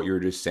part of what you were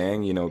just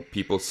saying?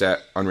 People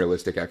set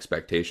unrealistic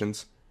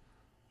expectations.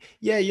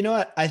 Yeah, you know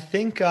what? I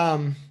think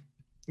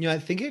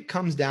it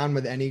comes down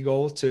with any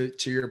goal to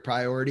your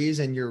priorities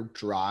and your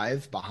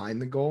drive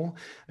behind the goal.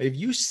 If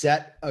you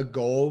set a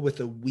goal with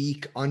a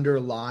weak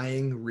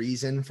underlying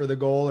reason for the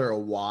goal or a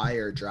why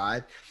or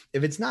drive,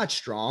 if it's not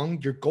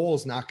strong, your goal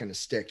is not going to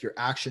stick. Your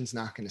action's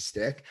not going to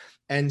stick.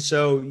 And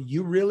so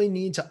you really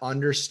need to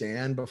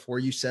understand before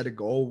you set a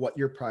goal what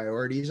your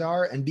priorities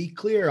are and be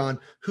clear on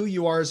who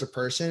you are as a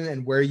person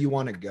and where you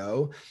want to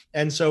go.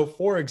 And so,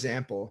 for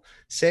example,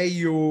 say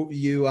you're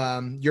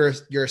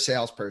a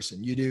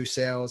salesperson, you do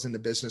sales in the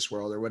business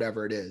world or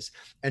whatever it is,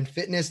 and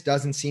fitness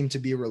doesn't seem to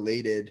be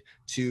related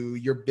to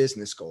your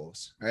business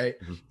goals, right?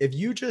 Mm-hmm. If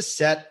you just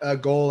set a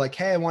goal like,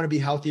 hey, I want to be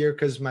healthier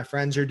because my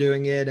friends are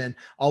doing it and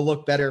I'll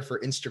look better for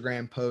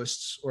Instagram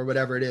posts or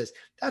whatever it is,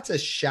 that's a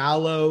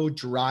shallow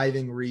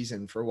driving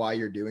reason for why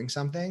you're doing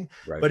something.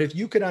 Right. But if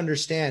you could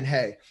understand,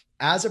 hey,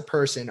 as a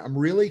person, I'm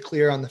really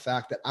clear on the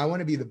fact that I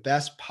want to be the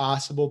best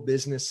possible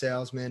business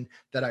salesman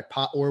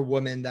or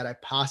woman that I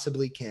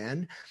possibly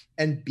can.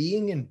 And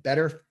being in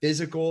better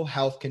physical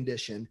health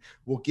condition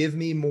will give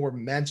me more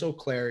mental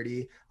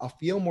clarity. I'll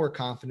feel more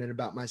confident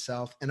about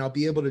myself and I'll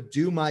be able to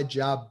do my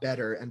job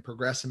better and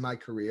progress in my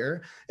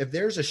career. If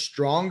there's a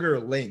stronger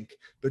link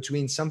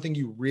between something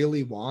you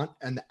really want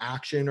and the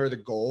action or the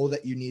goal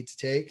that you need to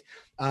take,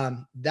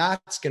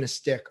 that's going to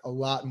stick a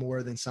lot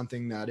more than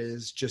something that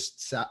is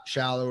just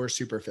shallow or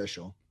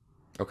superficial.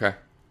 Okay,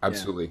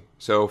 absolutely. Yeah.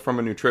 So from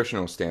a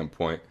nutritional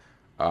standpoint,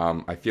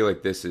 I feel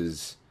like this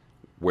is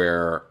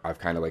where I've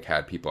kind of like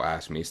had people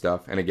ask me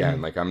stuff. And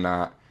again, like I'm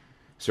not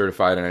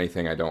certified in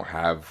anything. I don't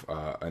have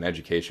an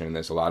education in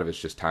this. A lot of it's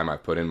just time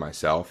I've put in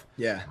myself.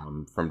 Yeah.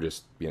 From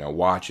just,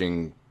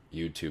 watching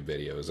YouTube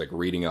videos, like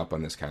reading up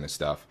on this kind of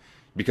stuff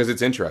because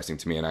it's interesting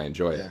to me and I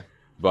enjoy it.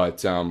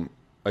 But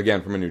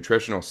again, from a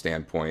nutritional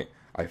standpoint,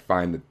 I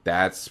find that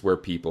that's where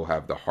people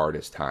have the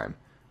hardest time,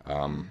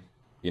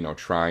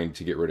 trying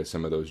to get rid of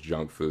some of those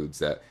junk foods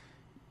that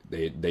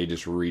they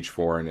just reach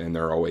for and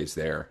they're always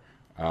there.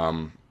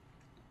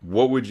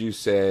 What would you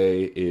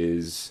say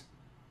is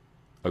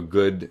a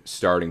good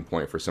starting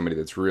point for somebody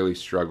that's really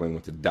struggling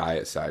with the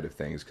diet side of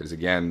things? Because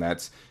again,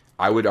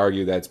 I would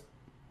argue that's,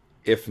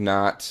 if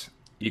not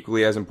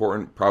equally as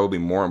important, probably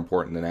more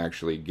important than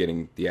actually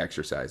getting the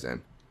exercise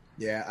in.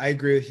 Yeah, I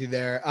agree with you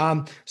there.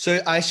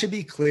 So I should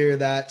be clear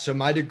that,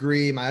 my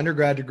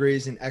undergrad degree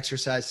is in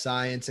exercise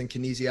science and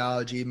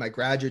kinesiology.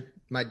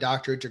 My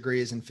doctorate degree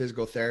is in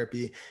physical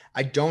therapy.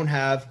 I don't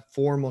have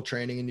formal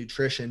training in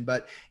nutrition,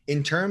 but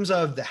in terms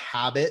of the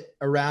habit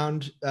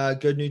around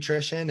good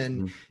nutrition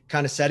and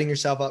kind of setting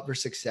yourself up for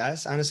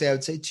success, honestly, I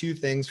would say two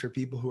things for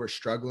people who are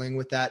struggling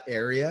with that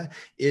area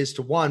is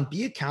to, one,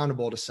 be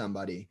accountable to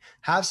somebody.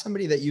 Have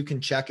somebody that you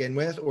can check in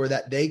with or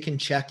that they can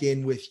check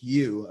in with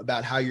you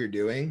about how you're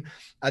doing.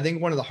 I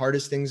think one of the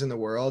hardest things in the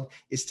world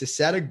is to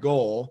set a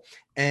goal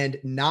and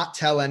not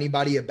tell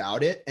anybody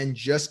about it and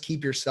just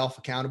keep yourself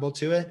accountable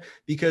to it.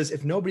 Because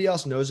if nobody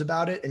else knows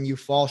about it and you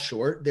fall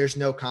short, there's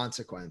no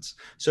consequence.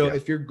 So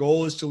if your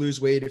goal is to lose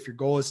weight, if your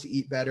goal is to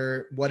eat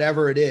better,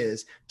 whatever it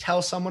is,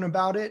 tell someone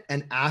about it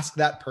and ask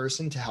that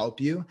person to help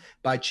you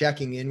by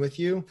checking in with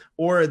you,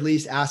 or at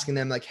least asking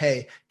them like,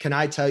 hey, can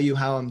I tell you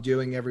how I'm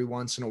doing every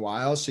once in a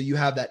while? So you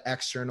have that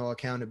external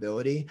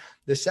accountability.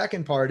 The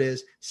second part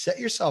is set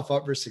yourself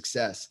up for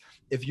success.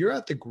 If you're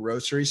at the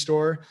grocery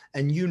store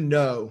and you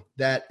know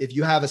that if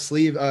you have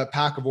a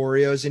pack of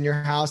Oreos in your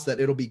house,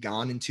 that it'll be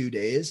gone in 2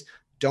 days,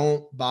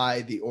 don't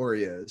buy the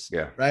Oreos.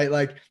 Yeah. Right.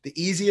 Like the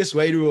easiest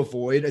way to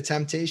avoid a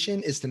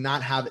temptation is to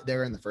not have it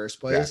there in the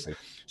first place. Exactly.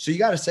 So you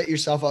got to set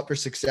yourself up for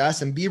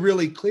success and be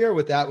really clear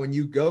with that when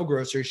you go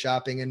grocery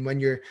shopping and when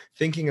you're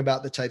thinking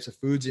about the types of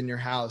foods in your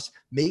house.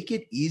 Make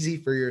it easy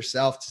for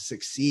yourself to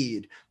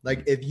succeed.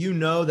 Like if you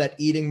know that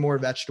eating more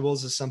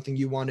vegetables is something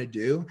you want to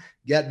do,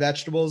 get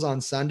vegetables on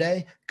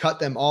Sunday, cut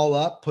them all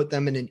up, put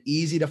them in an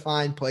easy to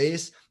find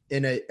place,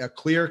 in a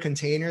clear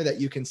container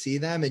that you can see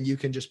them, and you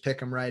can just pick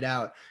them right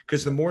out.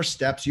 Because the more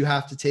steps you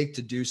have to take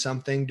to do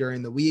something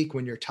during the week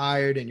when you're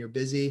tired and you're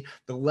busy,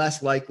 the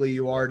less likely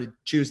you are to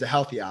choose the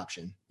healthy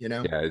option, you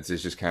know? Yeah, it's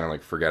just kind of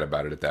like forget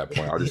about it at that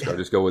point. I'll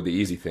just go with the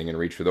easy thing and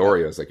reach for the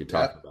Oreos like you're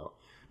talking about.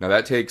 Now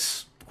that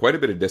takes quite a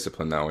bit of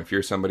discipline though. If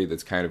you're somebody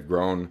that's kind of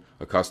grown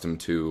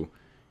accustomed to,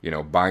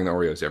 buying the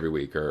Oreos every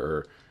week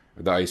or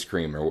the ice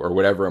cream or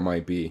whatever it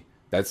might be,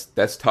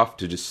 that's tough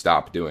to just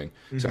stop doing.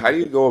 Mm-hmm. So how do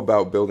you go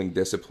about building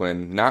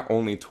discipline, not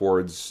only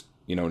towards,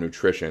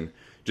 nutrition,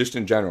 just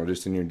in general,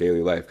 just in your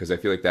daily life? Because I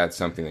feel like that's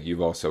something that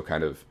you've also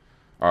kind of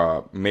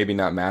maybe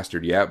not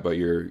mastered yet, but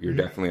you're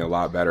definitely a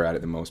lot better at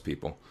it than most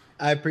people.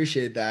 I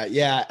appreciate that.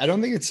 Yeah. I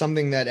don't think it's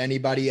something that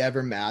anybody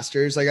ever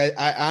masters. Like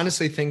I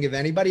honestly think if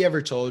anybody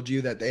ever told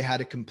you that they had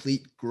a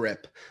complete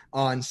grip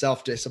on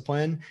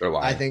self-discipline,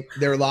 I think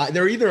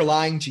they're either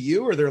lying to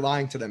you or they're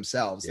lying to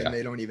themselves and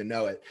they don't even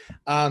know it.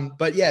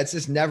 But yeah, it's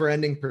this never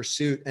ending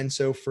pursuit. And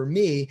so for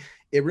me,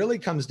 it really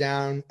comes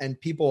down, and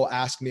people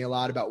ask me a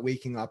lot about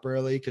waking up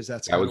early because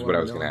that was what I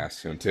was going to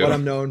ask you too. What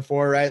I'm known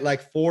for, right?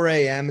 Like 4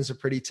 a.m. is a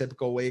pretty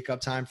typical wake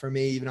up time for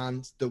me, even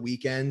on the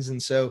weekends.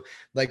 And so,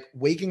 like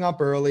waking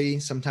up early,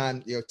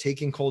 sometimes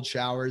taking cold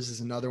showers is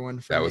another one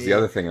for me. That was the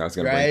other thing I was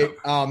going to bring up.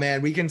 Oh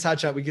man,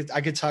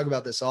 I could talk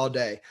about this all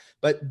day.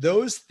 But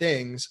those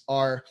things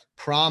are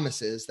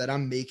promises that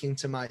I'm making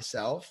to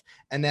myself.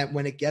 And that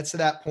when it gets to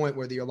that point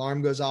where the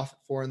alarm goes off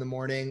at 4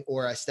 a.m,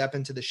 or I step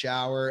into the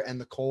shower and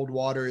the cold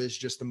water is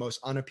just the most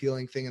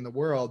unappealing thing in the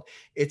world,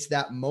 it's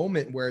that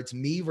moment where it's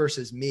me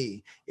versus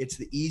me. It's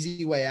the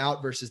easy way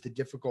out versus the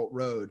difficult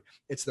road.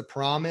 It's the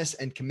promise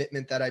and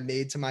commitment that I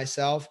made to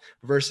myself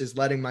versus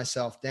letting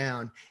myself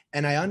down.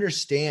 And I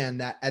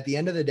understand that at the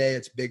end of the day,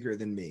 it's bigger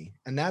than me.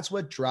 And that's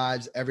what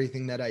drives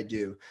everything that I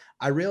do.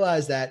 I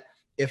realize that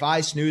if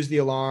I snooze the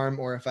alarm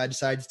or if I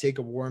decide to take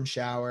a warm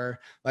shower,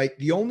 like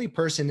the only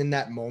person in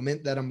that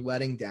moment that I'm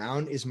letting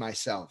down is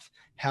myself.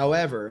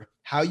 However,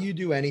 how you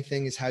do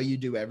anything is how you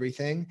do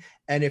everything.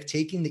 And if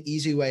taking the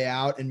easy way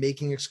out and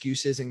making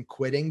excuses and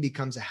quitting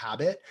becomes a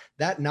habit,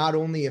 that not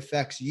only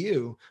affects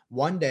you,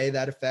 one day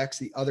that affects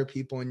the other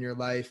people in your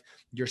life,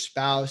 your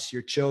spouse,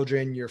 your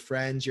children, your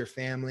friends, your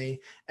family.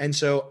 And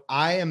so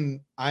I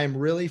am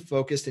really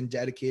focused and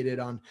dedicated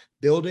on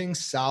building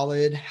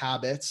solid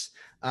habits,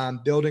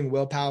 building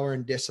willpower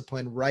and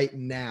discipline right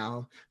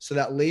now, so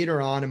that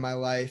later on in my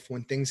life,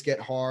 when things get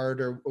hard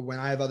or when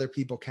I have other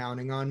people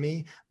counting on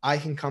me, I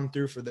can come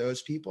through for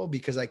those people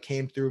because I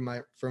came through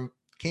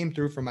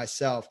for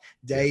myself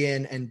day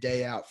in and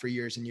day out for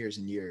years and years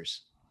and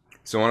years.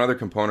 So one other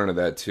component of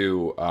that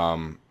too,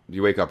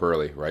 you wake up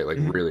early, right? Like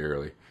really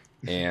early.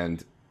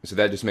 And so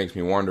that just makes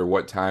me wonder,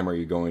 what time are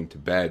you going to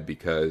bed?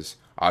 Because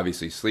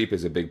obviously sleep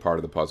is a big part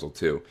of the puzzle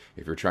too.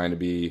 If you're trying to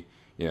be,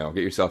 get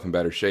yourself in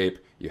better shape,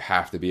 you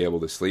have to be able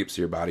to sleep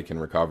so your body can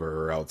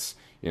recover, or else,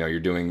 you're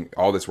doing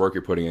all this work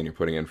you're putting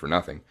in for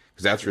nothing,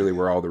 because that's really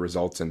where all the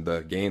results and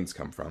the gains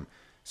come from.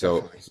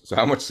 So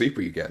how much sleep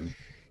are you getting?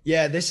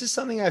 Yeah, this is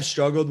something I've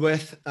struggled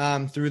with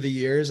through the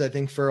years. I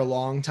think for a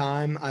long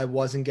time, I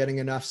wasn't getting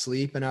enough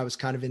sleep and I was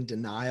kind of in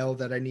denial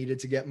that I needed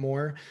to get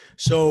more.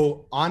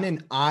 So on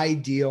an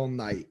ideal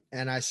night,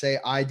 and I say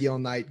ideal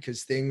night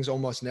because things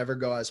almost never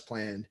go as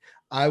planned,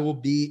 I will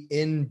be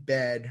in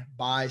bed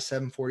by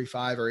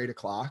 7:45 or 8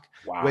 o'clock,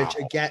 which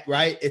again,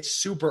 right? It's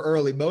super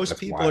early. Most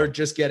people are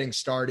just getting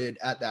started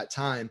at that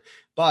time.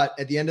 But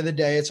at the end of the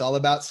day, it's all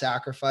about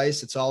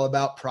sacrifice. It's all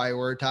about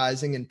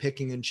prioritizing and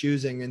picking and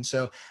choosing. And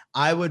so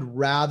I would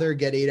rather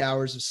get 8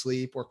 hours of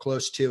sleep or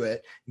close to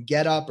it,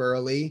 get up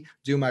early,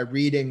 do my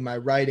reading, my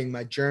writing,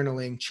 my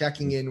journaling,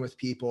 checking in with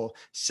people,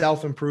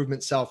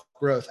 self-improvement,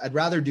 self-growth. I'd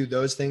rather do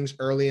those things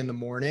early in the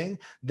morning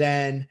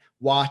than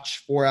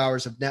watch 4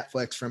 hours of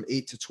Netflix from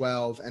 8 to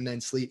 12 and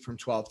then sleep from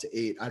 12 to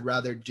 8. I'd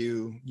rather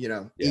do,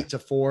 8 to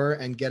 4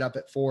 and get up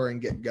at 4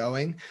 and get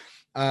going.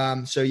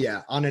 So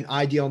yeah, on an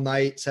ideal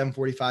night,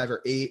 7:45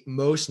 or 8,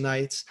 most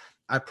nights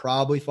I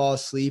probably fall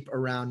asleep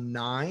around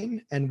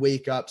 9 and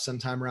wake up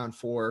sometime around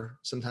 4,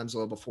 sometimes a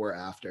little before or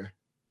after.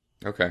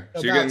 Okay.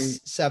 So you're getting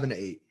 7 to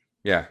 8.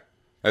 Yeah.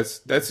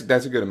 That's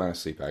a good amount of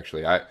sleep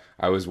actually.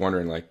 I was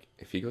wondering like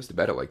if he goes to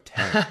bed at like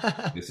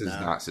 10, this is No.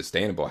 not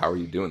sustainable. How are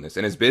you doing this?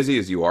 And as busy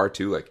as you are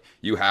too, like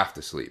you have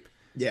to sleep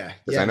Yeah,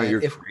 because yeah, I know man.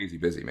 you're If crazy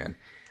busy, man.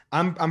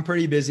 I'm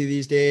pretty busy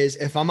these days.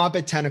 If I'm up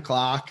at 10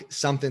 o'clock,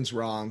 something's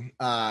wrong.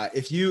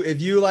 If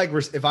you like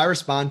if I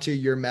respond to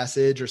your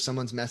message or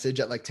someone's message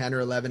at like 10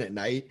 or 11 at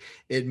night,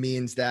 it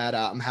means that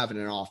I'm having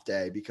an off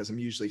day because I'm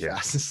usually Yeah.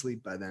 fast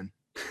asleep by then.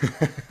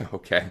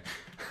 Okay.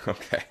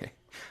 Okay.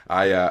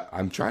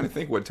 I'm trying to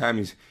think what time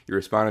you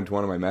responded to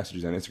one of my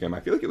messages on Instagram. I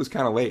feel like it was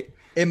kind of late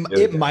the other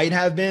It day. might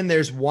have been.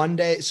 There's one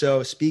day.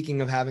 So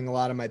speaking of having a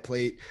lot on my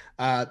plate,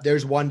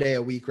 there's one day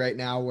a week right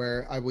now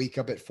where I wake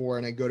up at 4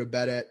 and I go to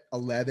bed at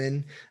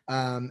 11.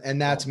 And Oh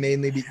that's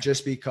mainly man.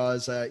 just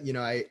because, I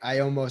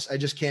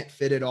just can't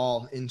fit it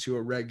all into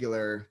a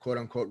regular, quote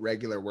unquote,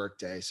 regular work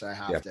day. So I Yeah.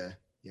 have to,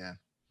 yeah.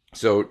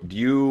 So do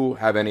you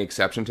have any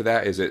exception to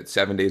that? Is it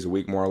 7 days a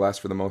week more or less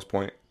for the most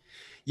point?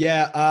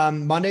 Yeah,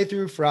 Monday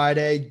through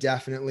Friday,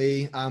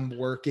 definitely. I'm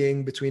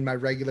working between my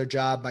regular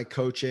job, my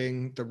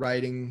coaching, the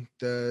writing,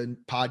 the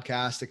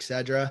podcast,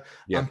 etc.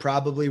 Yeah. I'm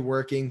probably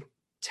working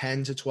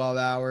 10 to 12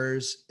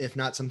 hours, if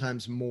not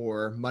sometimes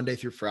more, Monday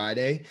through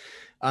Friday.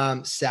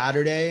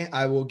 Saturday,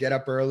 I will get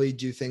up early,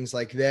 do things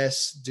like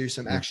this, do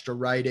some Mhm. extra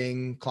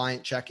writing,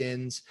 client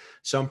check-ins.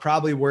 So I'm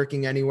probably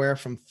working anywhere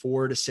from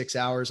 4 to 6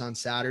 hours on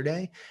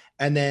Saturday.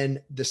 And then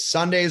the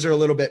Sundays are a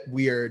little bit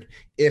weird.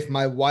 If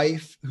my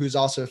wife, who's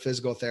also a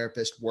physical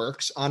therapist,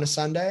 works on a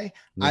Sunday,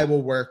 I Yeah.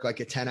 will work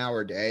like a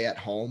 10-hour day at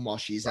home while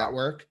she's at Wow.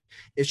 work.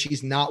 If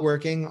she's not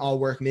working, I'll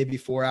work maybe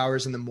 4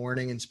 hours in the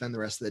morning and spend the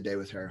rest of the day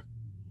with her.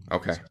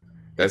 Okay. So it's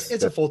That's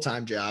it's a that's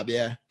full-time job.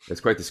 Yeah.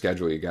 that's quite the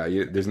schedule you got.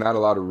 There's not a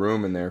lot of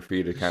room in there for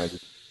you to kind of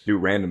just do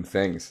random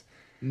things.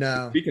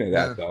 No, Speaking of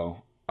that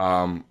no.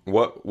 though,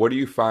 what do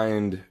you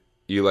find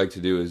you like to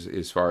do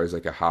as far as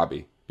like a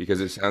hobby? Because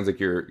it sounds like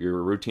your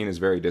routine is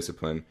very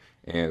disciplined,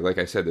 and like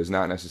I said, there's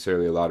not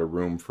necessarily a lot of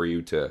room for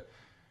you to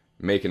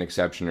make an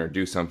exception or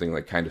do something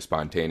like kind of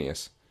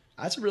spontaneous.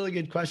 That's a really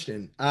good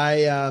question.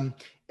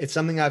 It's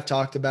something I've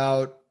talked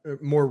about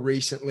more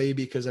recently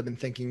because I've been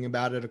thinking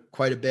about it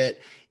quite a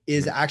bit.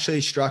 Is Mhm.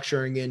 actually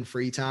structuring in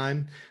free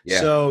time.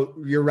 Yeah, So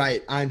you're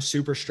right. I'm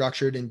super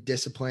structured and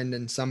disciplined,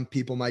 and some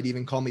people might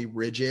even call me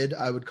rigid.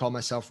 I would call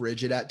myself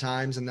rigid at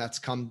times, and that's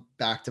come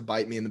back to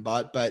bite me in the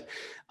butt. But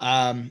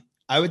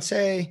I would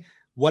say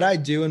what I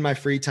do in my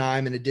free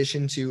time, in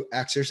addition to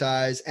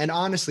exercise and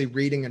honestly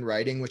reading and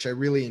writing, which I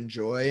really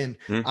enjoy, and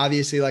Mhm.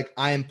 obviously like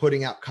I am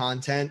putting out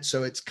content,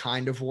 so it's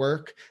kind of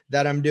work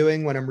that I'm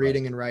doing when I'm Right.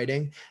 reading and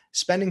writing.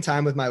 Spending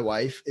time with my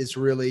wife is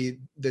really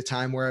the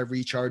time where I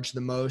recharge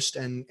the most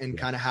and Yeah.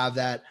 kind of have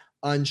that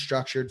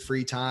unstructured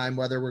free time,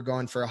 whether we're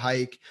going for a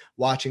hike,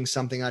 watching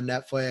something on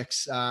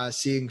Netflix,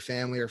 seeing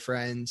family or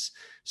friends.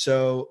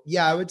 So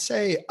yeah, I would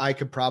say I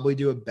could probably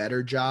do a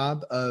better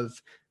job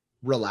of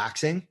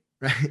relaxing,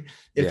 right?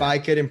 If Yeah. I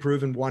could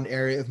improve in one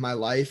area of my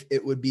life,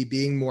 it would be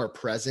being more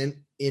present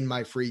in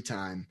my free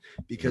time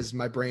Mhm. because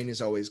my brain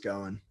is always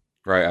going.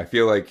 Right. I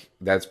feel like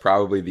that's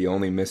probably the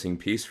only missing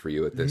piece for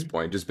you at this Mhm.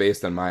 point, just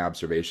based on my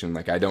observation.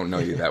 Like I don't know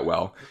you that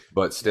well,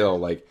 but Yeah. still,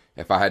 like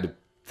if I had to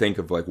think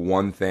of like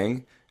one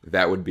thing,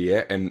 that would be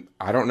it. And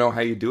I don't know how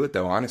you do it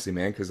though, honestly,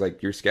 man, because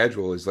like your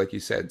schedule is like you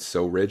said,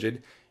 so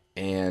rigid,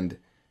 and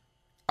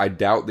I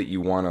doubt that you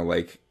want to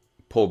like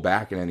pull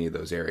back in any of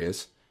those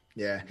areas.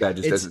 Yeah. That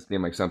just It's doesn't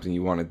seem like something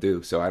you want to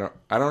do. So I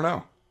don't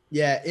know.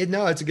 Yeah,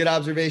 no, it's a good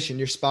observation.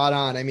 You're spot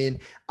on. I mean,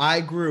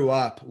 I grew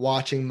up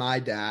watching my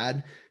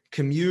dad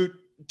commute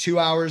 2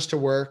 hours to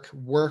work,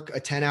 work a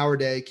 10-hour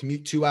day,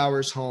 commute 2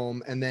 hours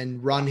home, and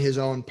then run his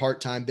own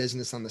part-time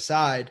business on the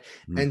side.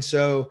 Mhm. And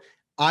so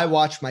I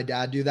watched my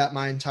dad do that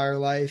my entire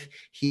life.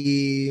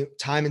 He,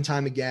 time and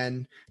time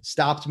again,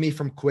 stopped me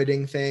from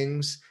quitting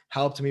things,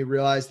 helped me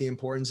realize the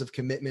importance of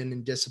commitment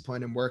and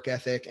discipline and work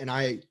ethic. And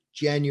I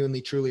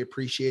genuinely, truly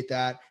appreciate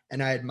that.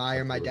 And I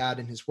admire my Absolutely. dad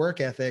and his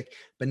work ethic.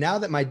 But now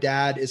that my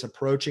dad is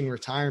approaching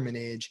retirement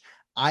age,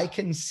 I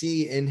can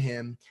see in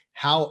him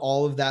how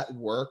all of that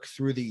work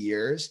through the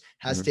years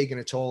has Mhm. taken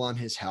a toll on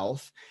his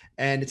health.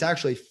 And it's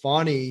actually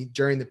funny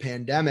during the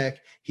pandemic,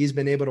 he's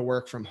been able to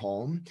work from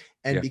home.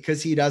 And Yeah.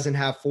 because he doesn't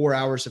have 4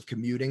 hours of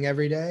commuting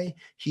every day,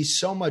 he's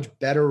so much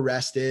better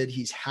rested.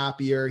 He's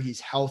happier, he's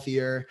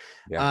healthier.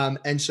 Yeah.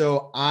 And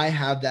so I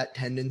have that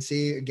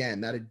tendency,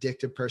 again, that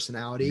addictive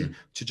personality Mhm.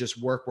 to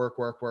just work, work,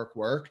 work, work,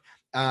 work.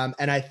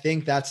 And I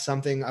think that's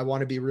something I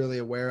want to be really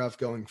aware of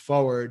going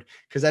forward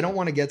because I don't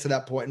want to get to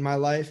that point in my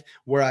life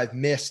where I've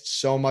missed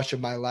so much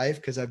of my life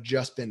because I've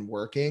just been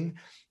working.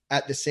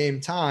 At the same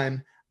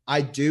time,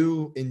 I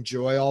do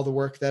enjoy all the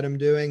work that I'm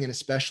doing and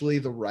especially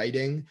the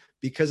writing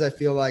because I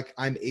feel like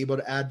I'm able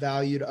to add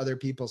value to other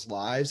people's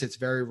lives. It's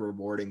very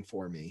rewarding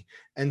for me.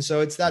 And so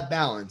it's that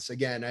balance.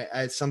 Again,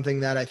 it's something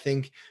that I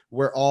think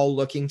we're all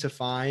looking to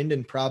find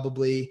and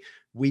probably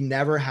we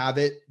never have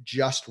it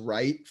just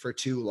right for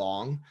too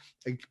long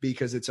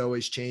because it's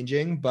always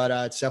changing, but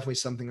it's definitely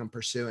something I'm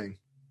pursuing.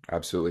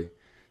 Absolutely.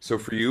 So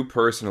for you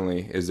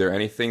personally, is there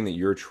anything that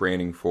you're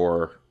training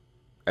for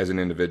as an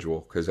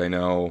individual? Because I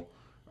know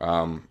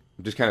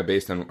just kind of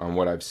based on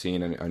what I've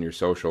seen on your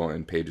social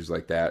and pages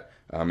like that,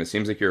 it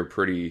seems like you're a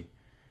pretty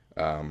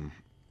um,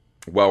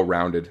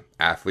 well-rounded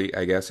athlete,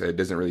 I guess. It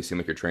doesn't really seem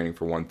like you're training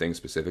for one thing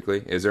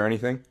specifically. Is there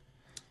anything?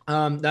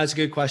 That's a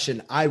good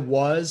question.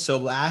 So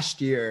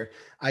last year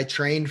I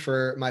trained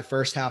for my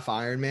first half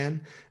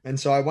Ironman. And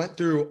so I went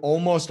through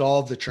almost all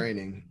of the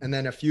training. And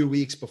then a few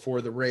weeks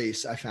before the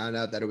race, I found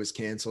out that it was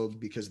canceled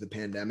because of the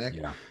pandemic.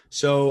 Yeah.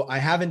 So I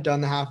haven't done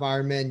the half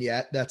Ironman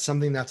yet. That's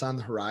something that's on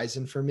the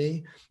horizon for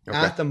me. Okay.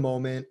 At the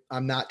moment,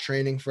 I'm not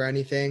training for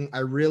anything. I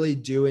really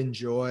do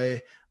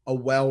enjoy a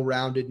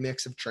well-rounded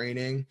mix of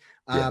training.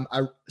 Yeah.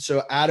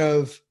 So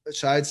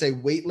I'd say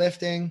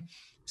weightlifting,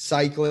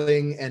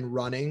 cycling, and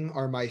running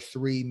are my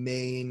three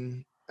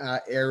main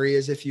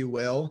areas, if you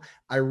will.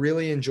 I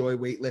really enjoy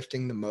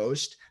weightlifting the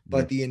most,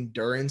 but the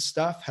endurance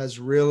stuff has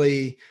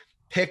really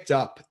picked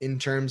up in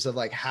terms of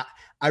like how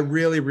I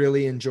really,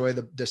 really enjoy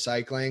the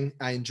cycling.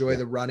 I enjoy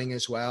the running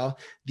as well.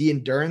 The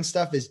endurance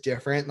stuff is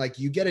different. Like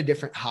you get a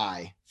different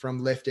high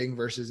from lifting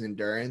versus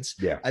endurance.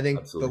 Yeah, I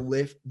think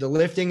absolutely. the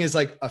lifting is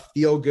like a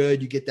feel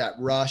good. You get that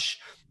rush.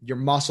 Your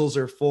muscles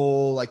are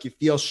full. Like you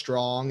feel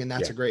strong, and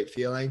that's a great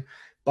feeling.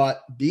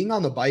 But being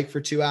on the bike for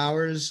 2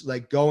 hours,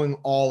 like going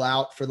all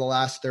out for the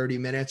last 30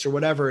 minutes or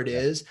whatever it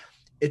is,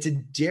 it's a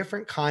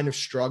different kind of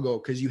struggle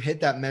because you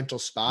hit that mental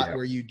spot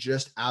where you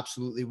just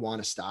absolutely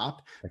want to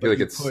stop. I feel like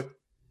it's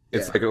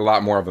like a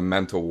lot more of a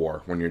mental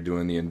war when you're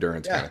doing the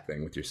endurance kind of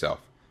thing with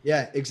yourself.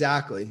 Yeah,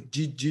 exactly.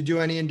 Do you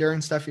do any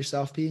endurance stuff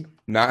yourself, Pete?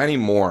 Not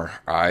anymore.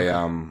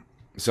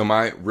 So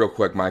my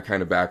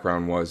kind of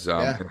background was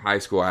in high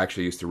school. I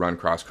actually used to run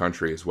cross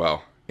country as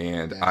well.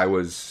 And I'm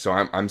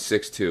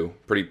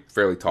 6'2",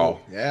 fairly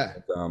tall. Oh, yeah.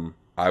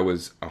 I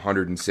was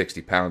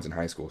 160 pounds in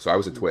high school. So I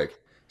was a twig,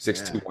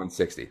 6'2",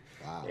 160.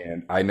 Wow.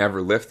 And I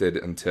never lifted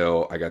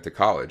until I got to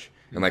college.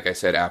 And like I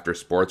said, after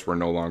sports were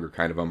no longer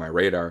kind of on my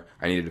radar,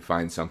 I needed to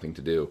find something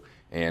to do.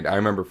 And I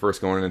remember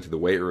first going into the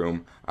weight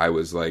room, I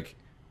was like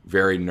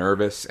very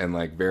nervous and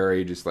like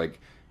very just like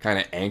kind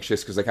of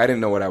anxious because like I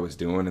didn't know what I was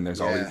doing. And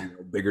there's all these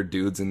bigger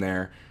dudes in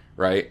there,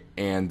 right?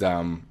 And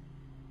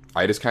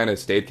I just kind of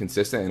stayed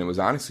consistent, and it was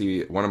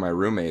honestly one of my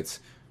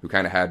roommates who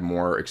kind of had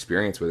more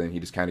experience with it. And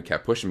he just kind of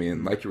kept pushing me.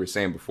 And like you were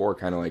saying before,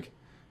 kind of like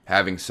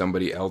having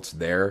somebody else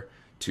there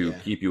to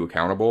keep you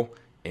accountable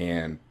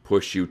and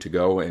push you to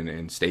go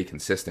and stay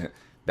consistent.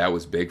 That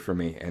was big for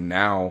me. And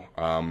now,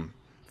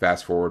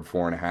 fast forward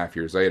 4.5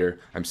 years later,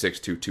 I'm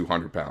 6'2",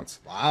 200 pounds.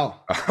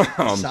 Wow.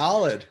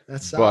 Solid.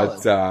 That's solid.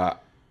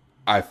 But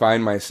I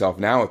find myself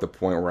now at the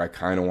point where I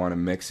kind of want to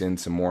mix in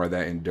some more of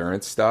that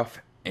endurance stuff.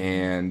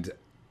 And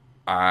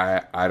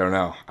I don't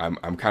know.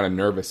 I'm kind of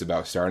nervous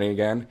about starting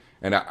again,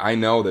 and I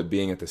know that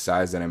being at the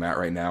size that I'm at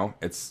right now,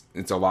 it's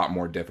a lot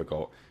more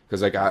difficult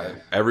because like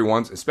every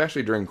once,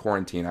 especially during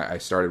quarantine, I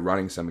started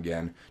running some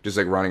again, just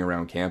like running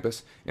around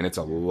campus, and it's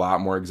a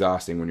lot more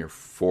exhausting when you're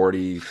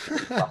 40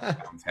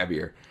 pounds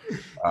heavier.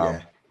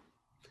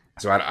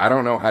 So I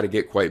don't know how to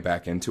get quite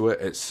back into it.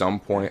 At some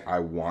point, I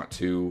want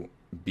to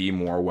be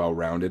more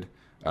well-rounded.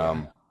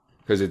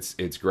 Because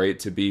it's great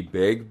to be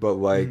big, but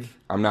like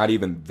I'm not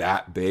even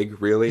that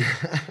big really,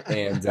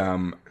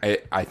 and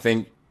I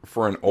think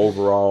for an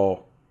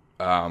overall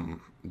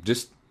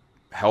just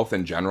health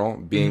in general,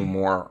 being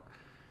more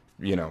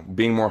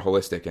being more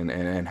holistic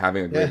and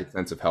having a greater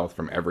sense of health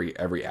from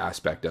every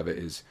aspect of it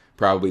is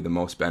probably the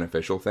most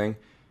beneficial thing.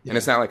 And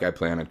it's not like I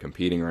plan on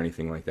competing or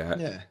anything like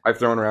that. I've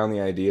thrown around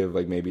the idea of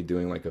like maybe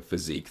doing like a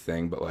physique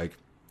thing, but like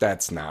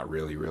that's not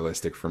really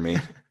realistic for me.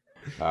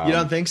 You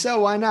don't think so?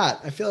 Why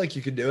not? I feel like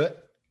you could do it.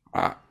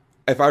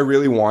 If I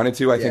really wanted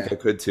to, I think I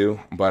could too.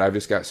 But I've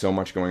just got so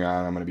much going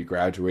on. I'm going to be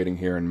graduating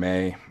here in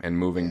May and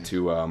moving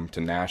to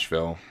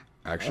Nashville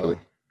actually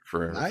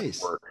for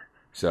work.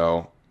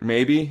 So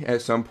maybe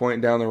at some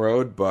point down the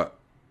road, but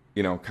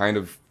kind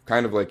of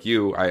like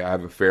you, I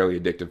have a fairly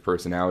addictive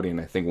personality,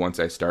 and I think once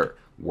I start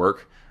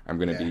work, I'm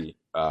going to be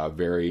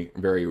very,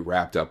 very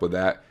wrapped up with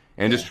that.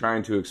 And just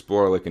trying to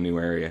explore like a new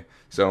area.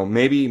 So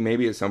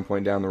maybe at some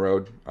point down the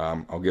road,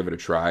 I'll give it a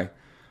try.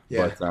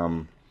 But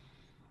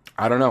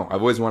I don't know.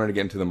 I've always wanted to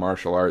get into the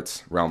martial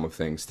arts realm of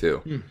things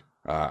too.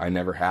 I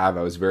never have.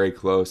 I was very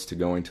close to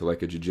going to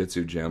like a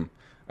jiu-jitsu gym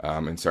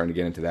and starting to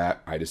get into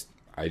that. I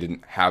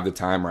didn't have the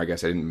time, or I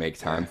guess I didn't make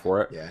time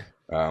for it.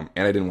 And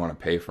I didn't want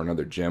to pay for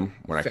another gym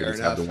when I could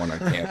just have the one on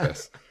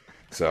campus.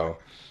 So,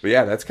 but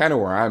yeah, that's kind of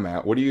where I'm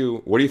at. What do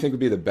you think would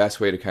be the best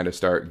way to kind of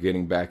start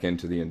getting back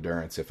into the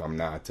endurance if I'm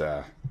not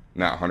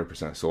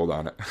 100% sold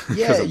on it?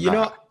 Yeah,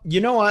 you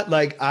know what?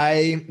 Like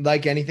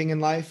anything in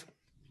life,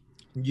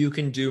 you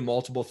can do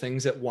multiple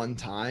things at one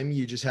time.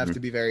 You just have to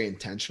be very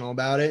intentional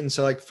about it. And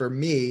so like for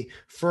me,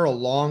 for a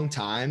long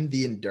time,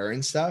 the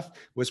endurance stuff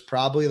was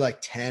probably like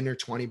 10 or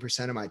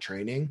 20% of my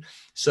training.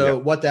 So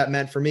what that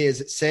meant for me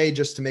is, say,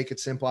 just to make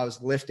it simple, I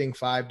was lifting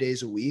 5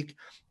 days a week.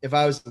 If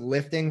I was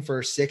lifting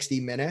for 60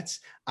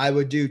 minutes, I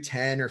would do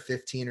 10 or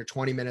 15 or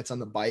 20 minutes on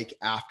the bike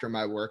after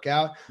my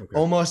workout, Okay.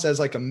 almost as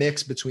like a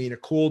mix between a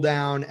cool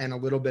down and a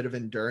little bit of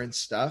endurance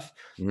stuff.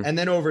 Mhm. And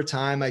then over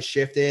time I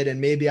shifted,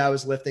 and maybe I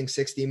was lifting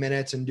 60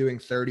 minutes and doing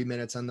 30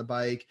 minutes on the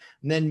bike.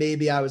 And then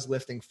maybe I was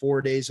lifting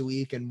 4 days a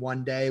week, and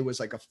one day was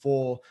like a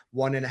full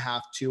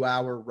 1.5, 2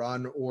 hour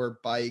run or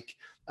bike.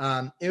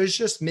 It was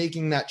just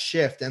making that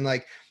shift and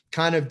like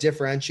kind of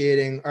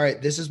differentiating. All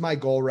right, this is my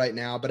goal right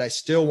now, but I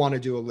still want to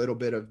do a little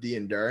bit of the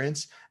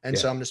endurance. And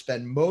so I'm going to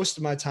spend most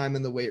of my time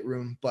in the weight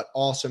room, but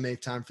also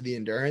make time for the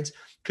endurance,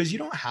 because you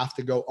don't have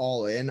to go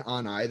all in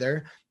on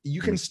either.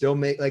 You can still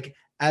make, like,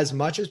 as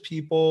much as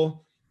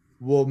people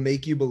will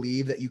make you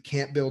believe that you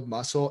can't build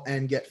muscle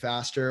and get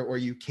faster, or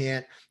you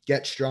can't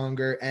get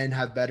stronger and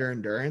have better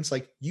endurance,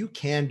 like, you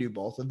can do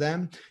both of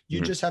them. You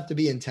just have to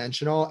be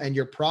intentional, and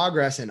your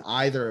progress in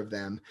either of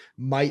them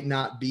might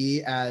not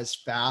be as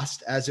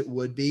fast as it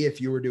would be if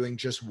you were doing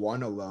just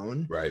one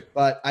alone. Right.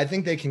 But I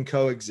think they can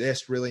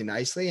coexist really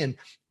nicely. And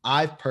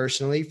I've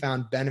personally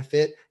found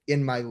benefit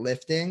in my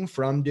lifting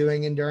from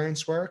doing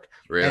endurance work.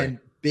 Really?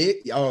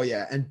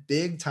 And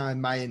big time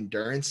my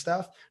endurance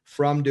stuff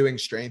from doing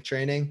strength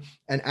training.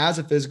 And as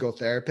a physical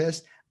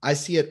therapist, I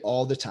see it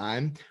all the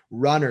time.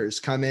 Runners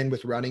come in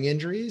with running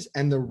injuries,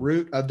 and the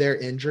root of their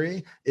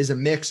injury is a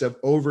mix of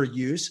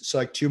overuse, so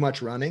like too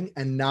much running,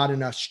 and not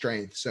enough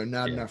strength, so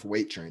not enough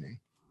weight training.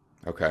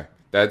 Okay.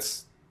 That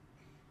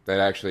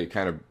actually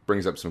kind of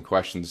brings up some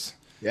questions.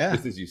 Yeah.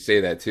 Just as you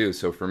say that too.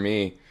 So for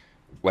me,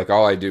 like,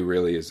 all I do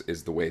really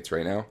is the weights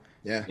right now.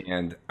 Yeah.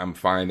 And I'm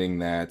finding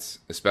that,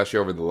 especially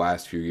over the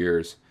last few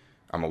years,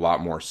 I'm a lot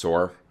more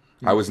sore.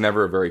 I was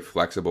never a very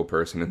flexible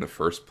person in the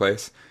first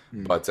place,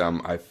 but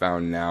I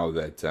found now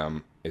that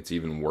it's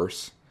even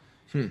worse.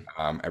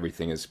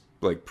 Everything is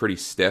like pretty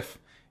stiff,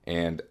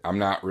 and I'm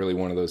not really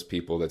one of those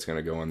people that's going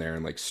to go in there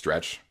and like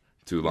stretch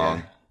too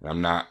long.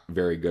 I'm not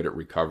very good at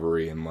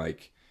recovery and,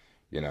 like,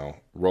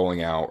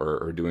 rolling out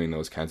or doing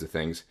those kinds of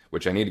things,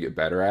 which I need to get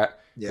better at.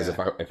 Because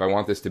if I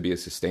want this to be a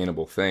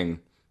sustainable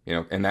thing,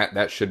 and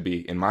that should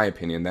be, in my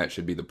opinion, that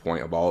should be the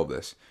point of all of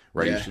this,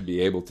 right? You should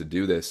be able to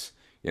do this,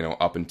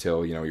 up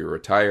until, you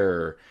retire,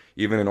 or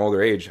even an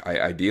older age.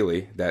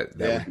 Ideally, that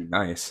would be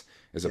nice,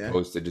 as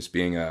opposed to just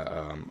being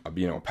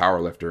a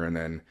power lifter, and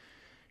then,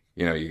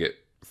 you get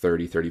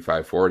 30,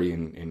 35, 40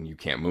 and you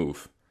can't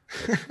move.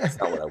 That's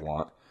not what I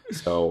want.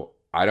 So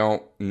I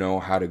don't know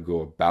how to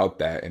go about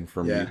that. And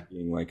for me,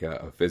 being like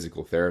a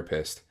physical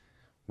therapist,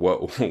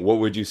 what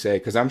would you say?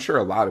 Because I'm sure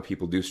a lot of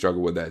people do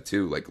struggle with that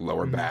too, like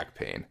lower back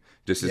pain,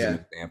 just as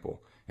an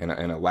example, and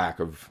a lack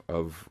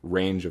of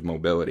range of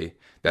mobility.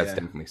 That's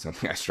definitely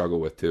something I struggle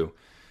with too.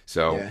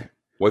 So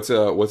what's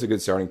a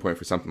good starting point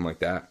for something like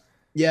that?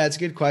 Yeah, it's a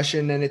good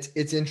question. And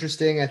it's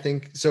interesting. I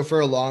think so. For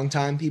a long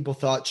time, people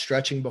thought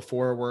stretching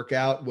before a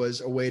workout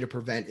was a way to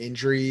prevent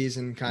injuries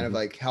and kind of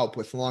like help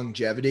with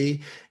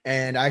longevity.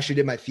 And I actually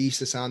did my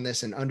thesis on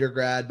this in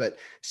undergrad, but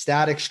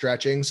static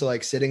stretching, so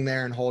like sitting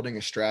there and holding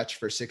a stretch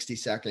for 60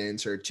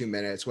 seconds or 2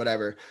 minutes,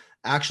 whatever,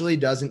 actually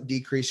doesn't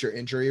decrease your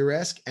injury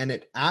risk. And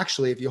it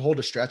actually, if you hold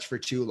a stretch for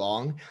too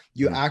long,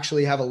 you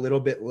actually have a little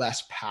bit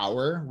less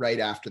power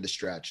right after the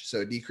stretch. So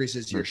it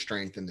decreases your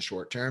strength in the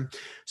short term.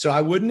 So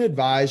I wouldn't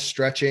advise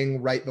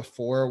stretching right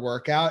before a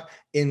workout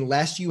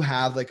unless you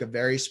have like a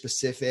very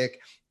specific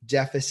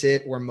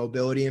deficit or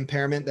mobility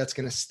impairment that's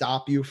going to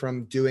stop you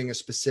from doing a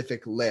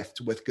specific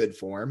lift with good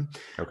form.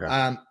 Okay.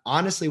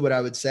 Honestly, what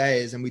I would say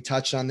is, and we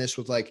touched on this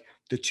with like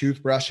the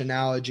toothbrush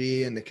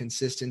analogy and the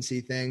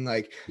consistency thing,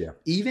 like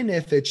even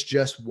if it's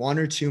just 1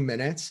 or 2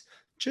 minutes,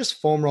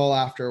 just foam roll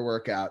after a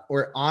workout,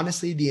 or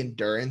honestly, the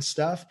endurance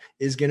stuff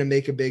is going to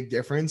make a big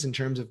difference in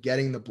terms of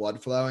getting the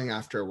blood flowing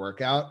after a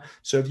workout.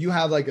 So if you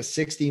have like a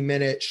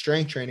 60-minute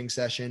strength training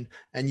session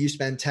and you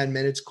spend 10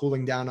 minutes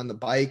cooling down on the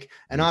bike,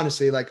 and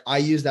honestly, like I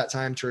use that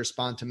time to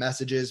respond to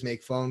messages,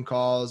 make phone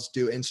calls,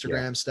 do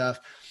Instagram stuff.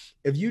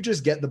 If you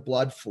just get the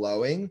blood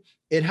flowing,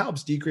 it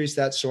helps decrease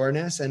that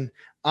soreness. And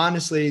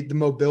honestly, the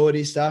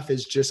mobility stuff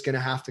is just going to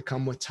have to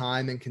come with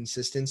time and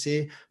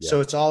consistency.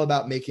 So it's all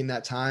about making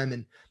that time.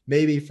 And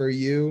maybe for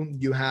you,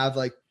 you have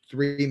like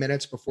 3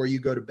 minutes before you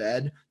go to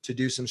bed to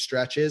do some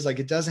stretches. Like,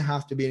 it doesn't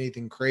have to be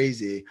anything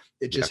crazy.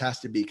 It just has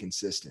to be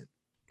consistent.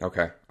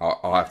 Okay.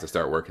 I'll have to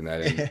start working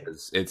that in,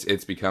 because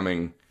it's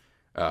becoming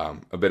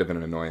a bit of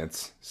an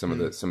annoyance, some of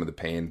the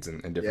pains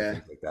and different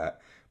things like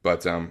that.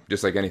 But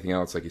just like anything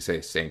else, like you say,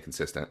 staying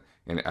consistent.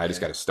 And I just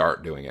got to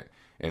start doing it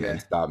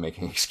and stop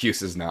making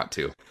excuses not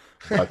to.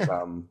 But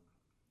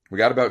we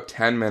got about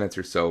 10 minutes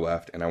or so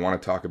left, and I want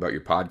to talk about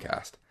your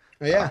podcast.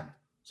 Oh, yeah.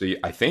 So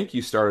I think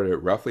you started it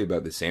roughly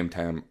about the same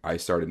time I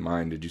started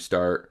mine. Did you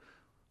start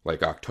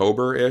like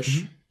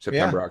October-ish?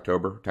 September,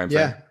 October time frame?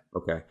 Yeah.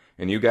 Okay.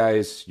 And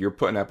you're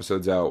putting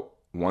episodes out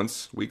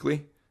once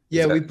weekly?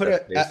 Yeah, we put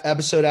an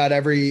episode out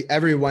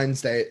every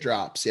Wednesday. It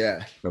drops.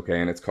 Yeah. Okay,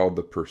 and it's called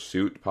the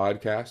Pursuit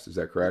Podcast. Is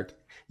that correct?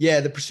 Yeah,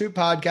 the Pursuit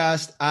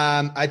Podcast.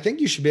 I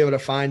think you should be able to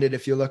find it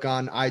if you look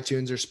on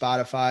iTunes or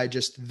Spotify.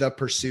 Just the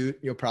Pursuit,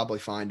 you'll probably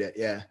find it.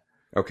 Yeah.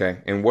 Okay.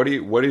 And what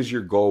is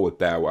your goal with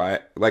that? Well,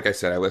 like I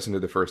said, I listened to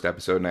the first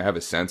episode and I have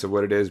a sense of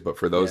what it is, but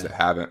for those that Yeah.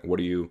 haven't,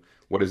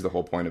 what is the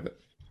whole point of it?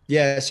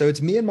 Yeah, so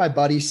it's me and my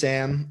buddy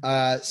Sam.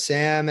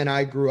 Sam and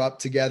I grew up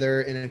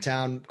together in a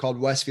town called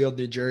Westfield,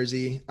 New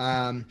Jersey.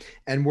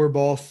 And we're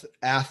both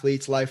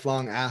athletes,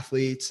 lifelong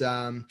athletes,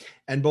 and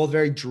both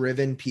very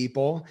driven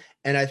people.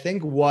 And I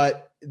think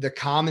what the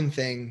common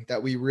thing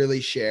that we really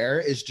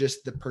share is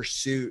just the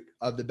pursuit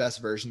of the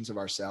best versions of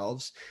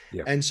ourselves.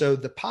 Yeah. And so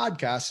the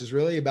podcast is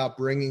really about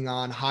bringing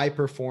on high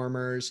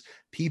performers,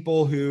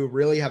 people who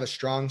really have a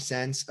strong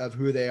sense of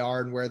who they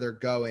are and where they're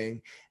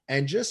going,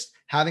 and just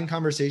having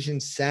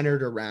conversations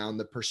centered around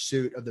the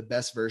pursuit of the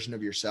best version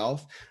of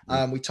yourself.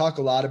 We talk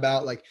a lot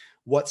about like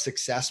what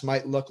success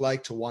might look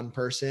like to one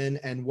person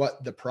and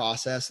what the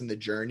process and the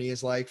journey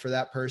is like for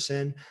that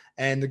person.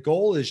 And the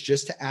goal is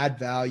just to add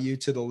value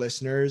to the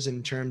listeners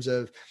in terms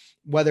of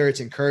whether it's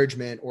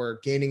encouragement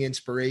or gaining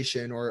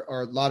inspiration, or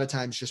a lot of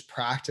times just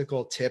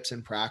practical tips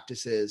and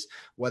practices,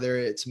 whether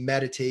it's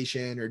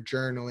meditation or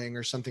journaling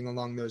or something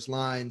along those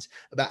lines,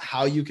 about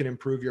how you can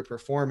improve your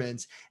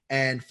performance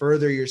and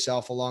further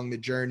yourself along the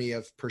journey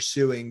of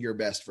pursuing your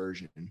best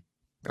version.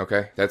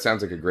 Okay, that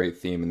sounds like a great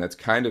theme, and that's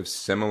kind of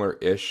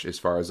similar-ish as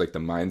far as like the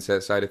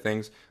mindset side of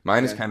things.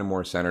 Mine is Okay. kind of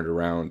more centered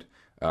around,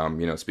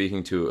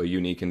 speaking to a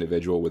unique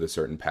individual with a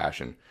certain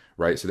passion,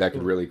 right? So that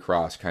could Cool. really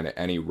cross kind of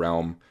any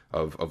realm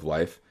of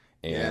life.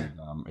 Yeah.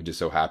 And it just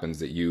so happens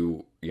that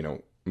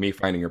me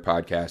finding your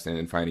podcast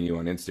and finding you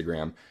on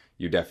Instagram,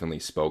 you definitely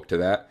spoke to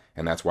that,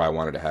 and that's why I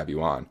wanted to have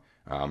you on.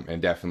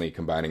 And definitely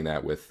combining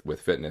that with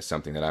fitness,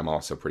 something that I'm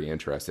also pretty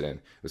interested in.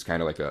 It was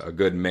kind of like a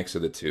good mix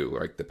of the two,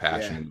 like the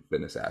passion Yeah. and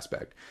fitness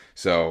aspect.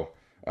 So,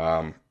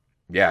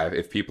 yeah,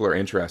 if people are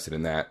interested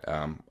in that,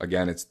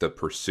 again, it's The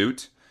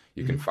Pursuit.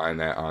 You can Mhm. find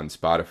that on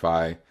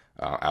Spotify,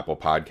 Apple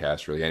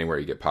Podcasts, really anywhere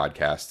you get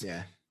podcasts.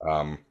 Yeah.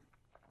 Um,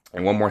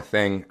 and one more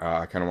thing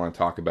I kind of want to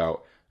talk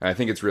about, and I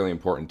think it's really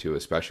important too,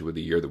 especially with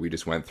the year that we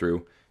just went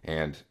through,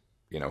 and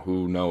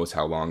who knows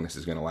how long this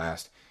is going to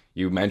last.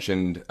 You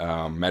mentioned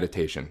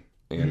meditation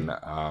in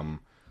Mhm.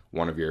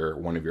 one of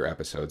your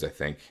episodes, I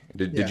think.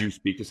 Did Yeah. you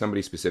speak to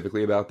somebody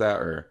specifically about that,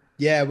 or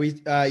Yeah, we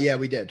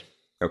did.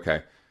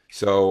 okay?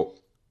 So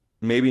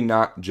maybe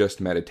not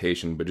just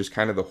meditation, but just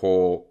kind of the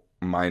whole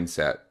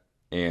mindset,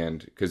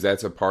 and because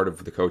that's a part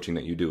of the coaching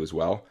that you do as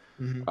well.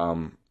 Mhm.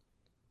 Um,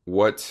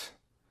 what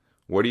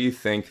what do you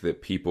think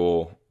that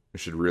people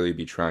should really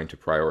be trying to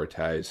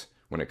prioritize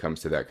when it comes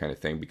to that kind of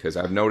thing? Because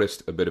I've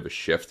noticed a bit of a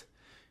shift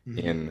Mhm.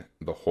 in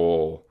the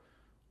whole,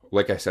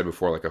 like I said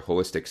before, like a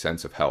holistic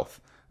sense of health.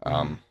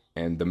 Mhm.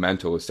 And the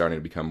mental is starting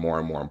to become more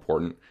and more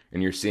important.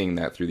 And you're seeing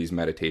that through these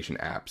meditation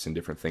apps and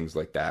different things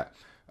like that.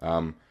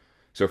 Um,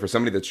 so for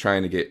somebody that's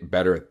trying to get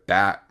better at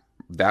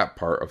that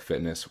part of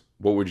fitness,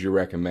 what would you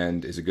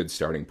recommend is a good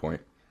starting point?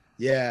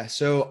 Yeah.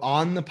 So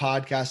on the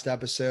podcast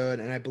episode,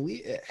 and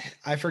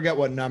I forget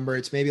what number,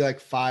 it's maybe like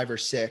 5 or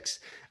 6.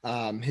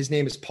 His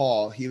name is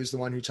Paul. He was the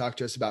one who talked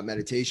to us about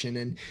meditation.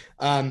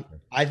 And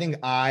I think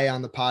I,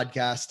 on the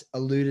podcast,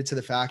 alluded to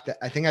the fact that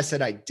I think I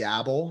said I've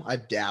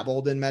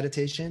dabbled in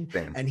meditation.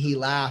 Same. And he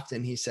laughed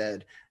and he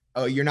said,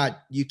 "Oh,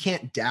 you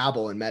can't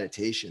dabble in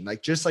meditation.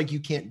 Like, just like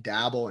you can't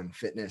dabble in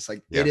fitness,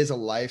 like it Yeah. is a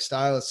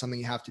lifestyle. It's something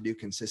you have to do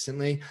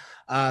consistently."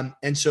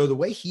 And so the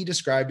way he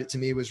described it to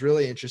me was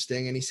really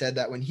interesting. And he said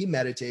that when he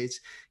meditates,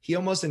 he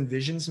almost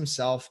envisions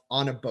himself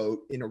on a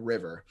boat in a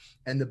river,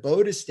 and the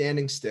boat is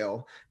standing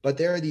still, but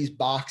there are these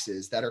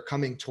boxes that are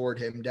coming toward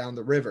him down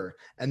the river.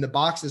 And the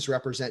boxes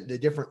represent the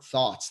different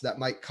thoughts that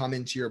might come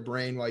into your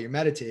brain while you're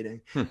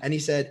meditating. Hmm. And he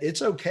said,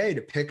 it's okay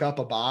to pick up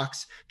a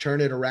box,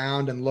 turn it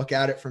around, and look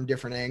at it from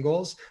different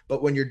angles.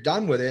 But when you're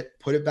done with it,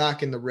 put it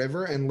back in the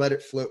river and let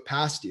it float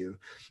past you.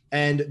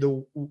 And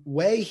the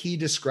way he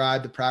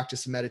described the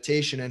practice of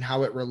meditation and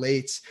how it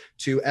relates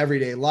to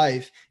everyday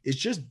life is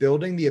just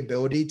building the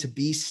ability to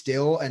be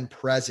still and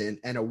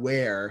present and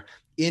aware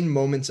in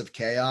moments of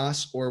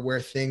chaos or where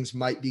things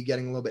might be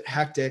getting a little bit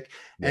hectic.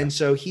 Yeah. And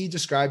so he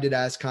described it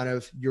as kind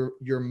of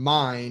your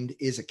mind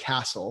is a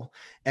castle,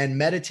 and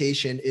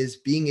meditation is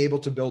being able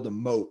to build a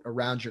moat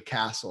around your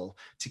castle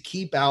to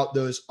keep out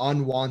those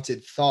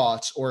unwanted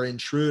thoughts or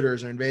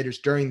intruders or invaders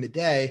during the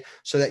day,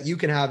 so that you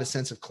can have a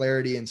sense of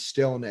clarity and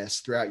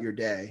stillness throughout your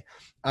day.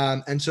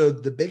 And so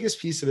the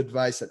biggest piece of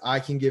advice that I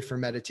can give for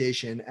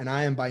meditation, and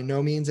I am by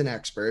no means an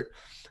expert,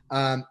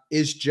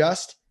 is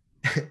just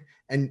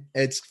and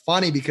it's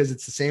funny because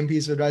it's the same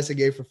piece of advice I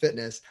gave for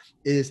fitness,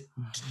 is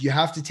you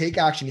have to take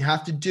action, you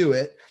have to do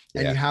it,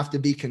 and Yeah. you have to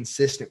be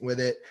consistent with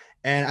it.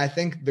 And I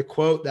think the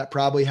quote that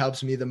probably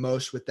helps me the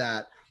most with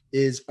that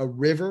is, a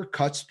river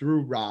cuts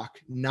through rock,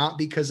 not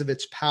because of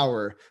its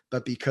power,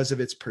 but because of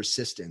its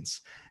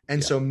persistence.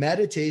 And Yeah. so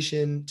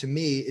meditation to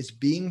me is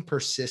being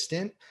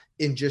persistent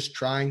in just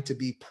trying to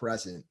be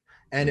present.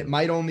 And it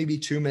might only be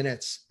 2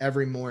 minutes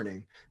every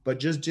morning, but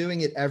just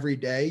doing it every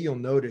day, you'll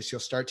notice you'll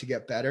start to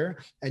get better,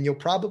 and you'll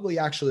probably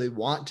actually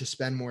want to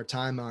spend more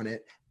time on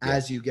it Yeah.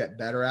 as you get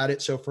better at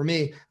it. So for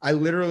me, I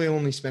literally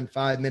only spend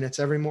 5 minutes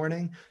every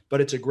morning,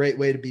 but it's a great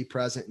way to be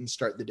present and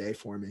start the day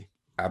for me.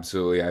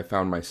 Absolutely. I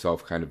found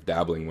myself kind of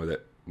dabbling with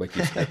it, like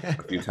you said,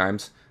 a few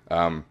times.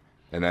 Um,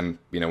 and then,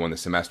 when the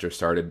semester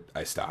started,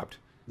 I stopped.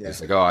 Yeah.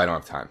 It's like, oh, I don't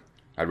have time.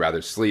 I'd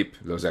rather sleep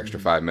those extra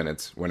Mhm. 5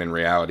 minutes when in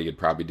reality it'd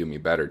probably do me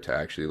better to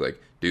actually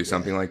like do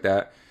something Yeah. like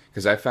that.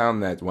 Because I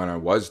found that when I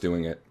was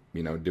doing it,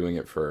 doing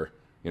it for,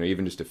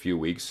 even just a few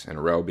weeks in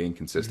a row, being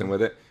consistent Mhm.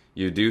 with it,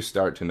 you do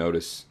start to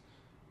notice,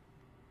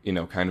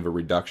 kind of a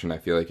reduction, I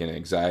feel like, in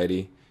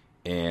anxiety.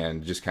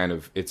 And just kind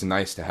of, it's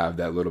nice to have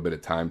that little bit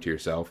of time to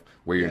yourself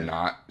where you're Yeah.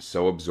 not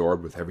so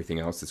absorbed with everything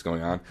else that's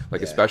going on.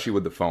 Like, Yeah. especially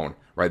with the phone,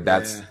 right?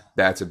 That's, Yeah.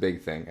 that's a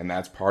big thing. And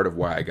that's part of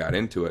why I got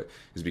into it,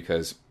 is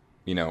because,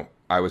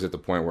 I was at the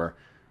point where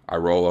I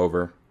roll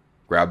over,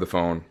 grab the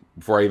phone.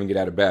 Before I even get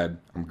out of bed,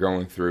 I'm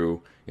going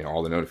through,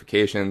 all the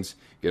notifications,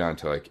 get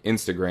onto like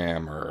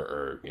Instagram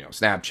or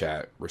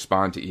Snapchat,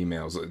 respond to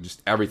emails,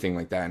 just everything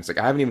like that. And it's like,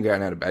 I haven't even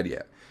gotten out of bed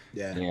yet.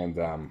 Yeah.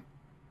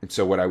 And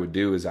so what I would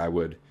do is I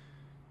would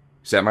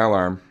set my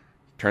alarm,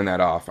 turn that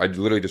off. I'd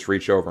literally just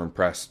reach over and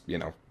press,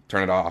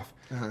 turn it off,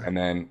 Uh-huh. and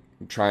then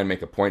try and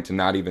make a point to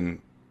not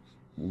even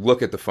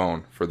look at the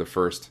phone for the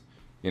first,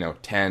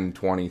 10,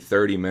 20,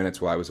 30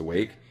 minutes while I was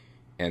awake.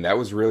 And that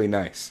was really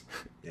nice.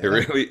 Yeah.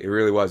 It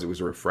really was. It was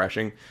a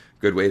refreshing,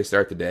 good way to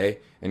start the day.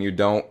 And you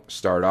don't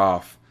start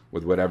off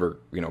with whatever,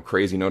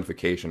 crazy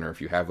notification, or if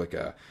you have like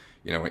a,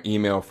 an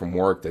email from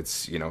work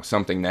that's,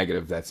 something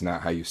negative, that's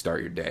not how you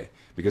start your day.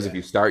 Because if Yeah.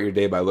 you start your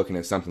day by looking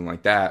at something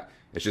like that,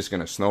 it's just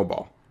going to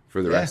snowball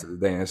for the Yeah. rest of the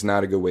day. And it's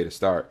not a good way to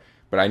start.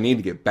 But I need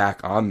to get back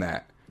on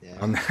that, Yeah.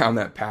 on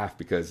that path,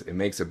 because it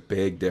makes a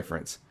big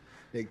difference.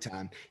 Big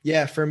time.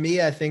 Yeah, for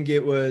me, I think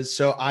it was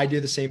so I do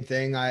the same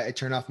thing. I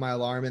turn off my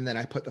alarm and then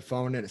I put the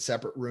phone in a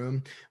separate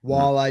room Mhm.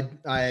 while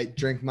I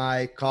drink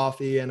my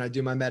coffee and I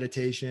do my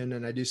meditation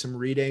and I do some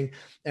reading.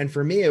 And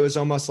for me, it was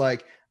almost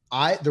like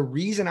the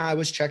reason I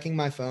was checking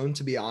my phone,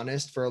 to be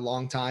honest, for a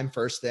long time,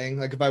 first thing,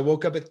 like if I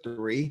woke up at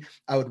 3,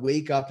 I would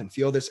wake up and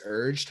feel this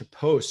urge to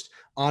post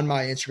on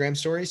my Instagram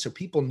story. So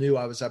people knew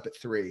I was up at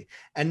 3.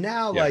 And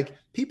now Yeah. like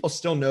people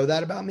still know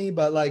that about me,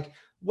 but like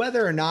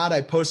whether or not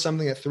I post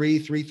something at 3,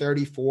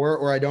 3:34,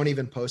 or I don't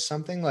even post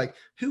something, like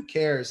who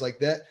cares? Like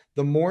that,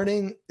 the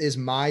morning is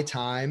my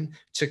time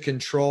to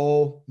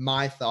control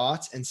my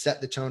thoughts and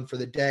set the tone for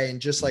the day. And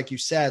just like you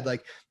said,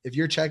 like if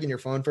you're checking your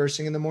phone first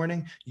thing in the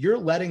morning, you're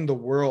letting the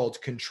world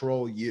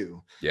control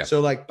you. Yeah. So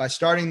like by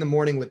starting the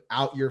morning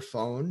without your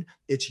phone,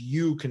 it's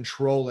you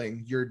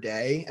controlling your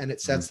day and it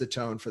Mhm. sets the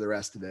tone for the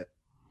rest of it.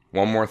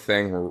 One more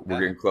thing, we're Yeah.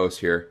 getting close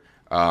here.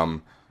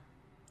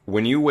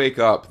 When you wake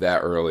up that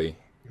early,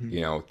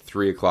 Mhm.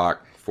 3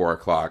 o'clock, 4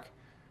 o'clock,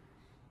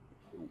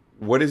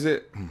 what is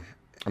it?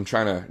 I'm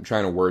trying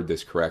to word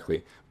this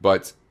correctly,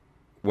 but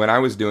when I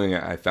was doing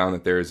it, I found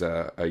that there's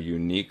a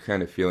unique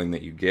kind of feeling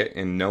that you get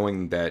in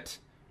knowing that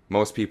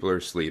most people are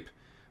asleep,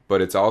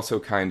 but it's also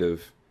kind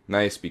of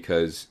nice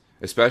because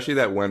especially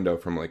that window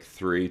from like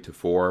 3 to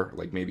 4,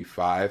 like maybe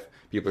 5,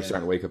 people are Yeah.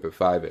 starting to wake up at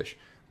 5ish,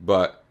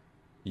 but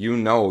you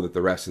know that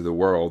the rest of the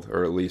world,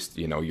 or at least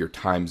your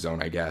time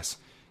zone, I guess,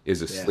 is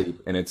Yeah.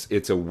 asleep, and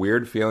it's a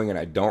weird feeling, and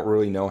I don't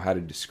really know how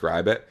to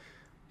describe it,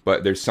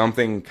 but there's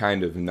something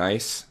kind of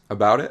nice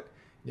about it,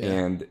 Yeah.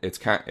 and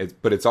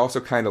but it's also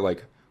kind of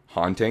like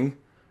haunting,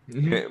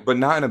 Mhm. but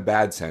not in a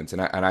bad sense,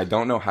 and I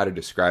don't know how to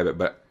describe it,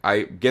 but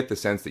I get the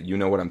sense that you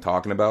know what I'm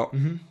talking about,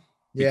 Mhm.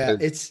 Yeah.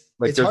 because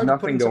like It's there's hard to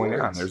put nothing into going on,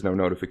 words. there's no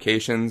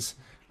notifications,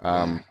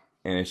 Yeah.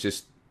 and it's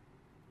just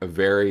a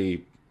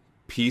very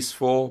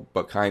peaceful,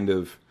 but kind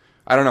of,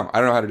 I don't know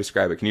how to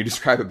describe it. Can you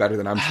describe it better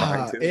than I'm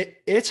trying to?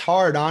 It's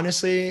hard, You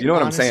honestly. know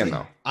what I'm saying, Honestly,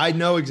 though. I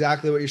know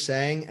exactly what you're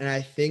saying, and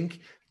I think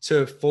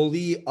to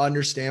fully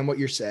understand what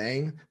you're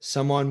saying,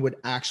 someone would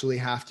actually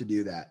have to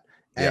do that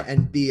Yeah.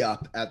 and be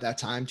up at that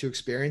time to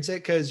experience it.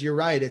 Because you're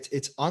right,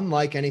 it's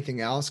unlike anything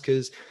else.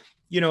 Because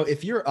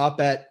if you're up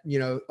at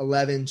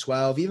 11,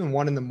 12, even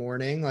 1 in the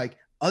morning, like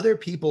other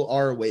people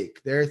are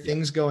awake. There are Yeah.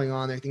 things going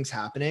on, there are things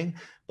happening,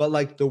 but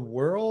like the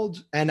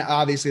world, and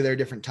obviously there are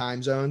different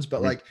time zones,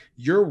 but Mhm. like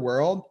your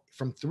world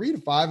from 3 to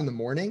 5 in the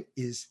morning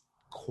is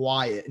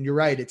quiet. And you're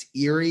right, it's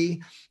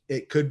eerie.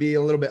 It could be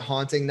a little bit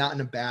haunting, not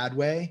in a bad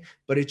way,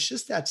 but it's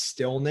just that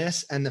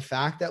stillness and the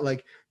fact that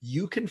like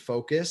you can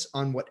focus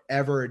on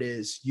whatever it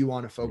is you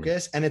want to Mhm.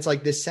 focus. And it's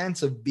like this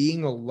sense of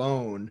being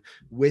alone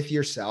with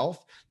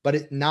yourself, but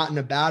it not in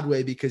a bad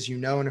way, because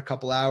in a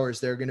couple hours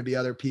there are going to be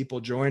other people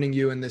joining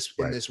you in this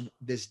Right.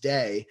 this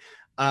day.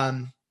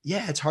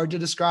 Yeah, it's hard to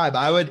describe.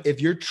 I would, if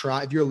you're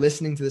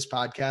listening to this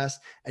podcast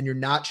and you're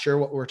not sure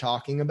what we're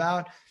talking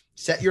about,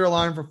 set your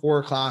alarm for 4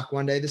 o'clock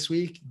one day this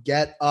week,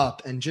 get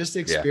up and just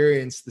Yeah.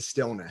 experience the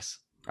stillness.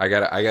 I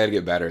gotta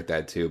get better at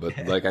that too.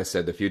 But like I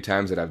said, the few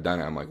times that I've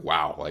done it, I'm like,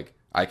 wow, like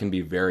I can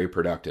be very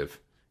productive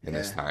in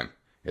this Yeah. time.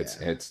 It's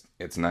Yeah. it's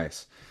it's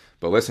nice.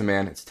 But listen,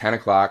 man, it's 10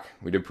 o'clock.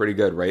 We did pretty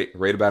good, right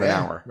about an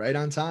Yeah. hour. Right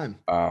on time.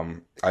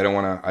 I don't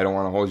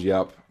wanna hold you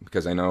up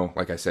because I know,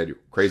 like I said, you're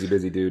a crazy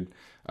busy dude.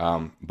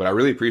 But I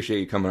really appreciate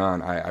you coming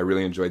on. I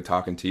really enjoyed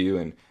talking to you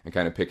and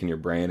kind of picking your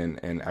brain,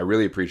 and I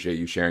really appreciate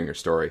you sharing your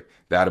story.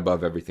 That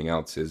above everything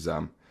else is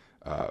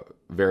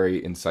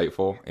very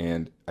insightful,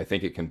 and I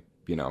think it can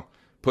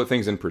put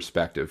things in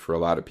perspective for a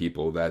lot of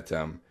people that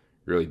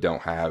really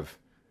don't have,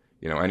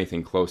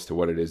 anything close to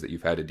what it is that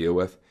you've had to deal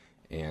with.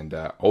 And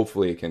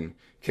hopefully it can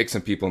kick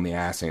some people in the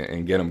ass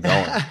and get them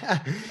going.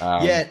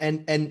 Yeah.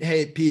 And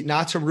hey, Pete,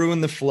 not to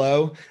ruin the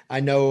flow. I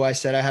know I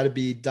said I had to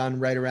be done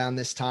right around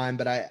this time,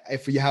 but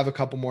if you have a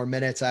couple more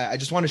minutes, I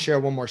just want to share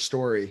one more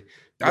story.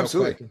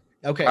 Absolutely. Quick.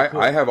 Okay, cool.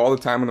 I have all the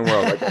time in the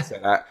world. Like I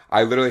said,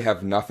 I literally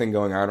have nothing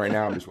going on right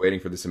now. I'm just waiting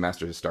for the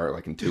semester to start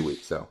like in 2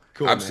 weeks. So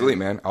cool, absolutely,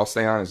 man. I'll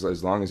stay on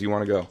as long as you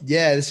want to go.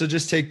 Yeah, this will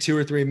just take 2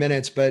 or 3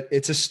 minutes, but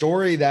it's a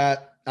story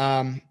that,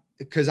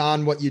 because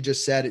on what you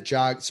just said,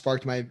 it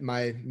sparked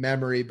my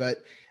memory,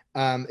 but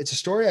it's a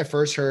story I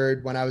first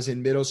heard when I was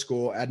in middle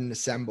school at an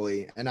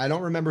assembly, and I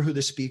don't remember who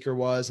the speaker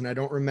was, and I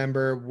don't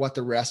remember what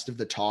the rest of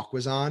the talk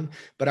was on,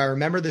 but I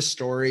remember this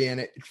story, and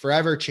it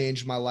forever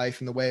changed my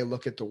life and the way I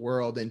look at the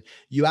world. And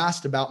you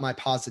asked about my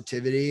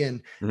positivity,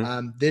 and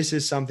this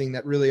is something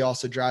that really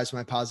also drives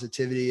my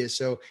positivity.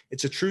 So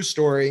it's a true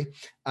story.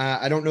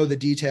 I don't know the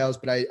details,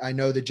 but I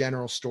know the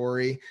general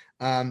story.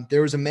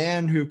 There was a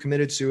man who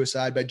committed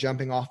suicide by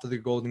jumping off of the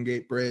Golden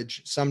Gate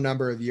Bridge some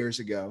number of years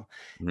ago.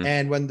 Mm-hmm.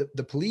 And when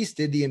the police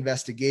did the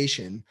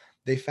investigation,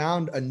 they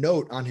found a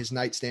note on his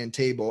nightstand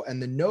table.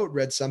 And the note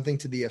read something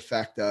to the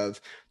effect of,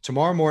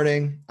 "Tomorrow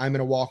morning, I'm going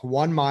to walk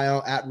 1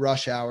 mile at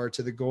rush hour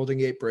to the Golden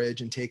Gate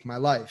Bridge and take my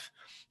life.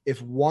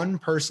 If one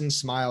person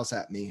smiles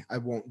at me, I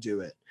won't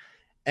do it."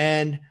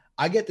 And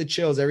I get the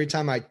chills every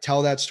time I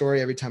tell that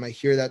story, every time I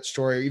hear that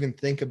story, or even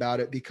think about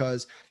it,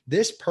 because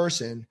this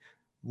person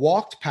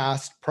walked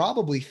past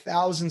probably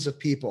thousands of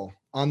people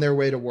on their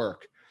way to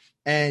work.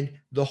 And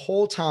the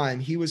whole time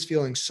he was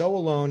feeling so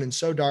alone and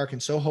so dark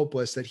and so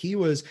hopeless that he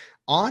was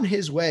on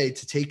his way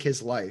to take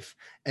his life.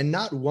 And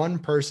not one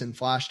person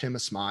flashed him a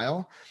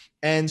smile.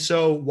 And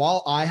so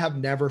while I have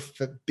never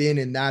been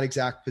in that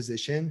exact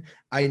position,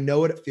 I know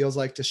what it feels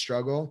like to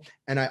struggle.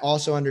 And I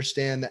also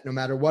understand that no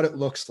matter what it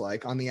looks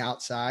like on the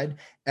outside,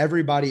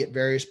 everybody at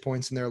various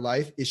points in their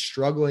life is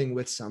struggling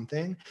with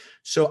something.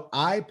 So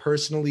I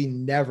personally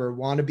never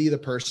want to be the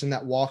person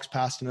that walks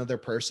past another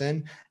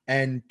person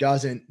and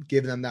doesn't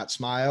give them that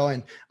smile.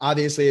 And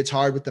obviously it's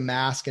hard with the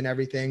mask and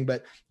everything,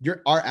 but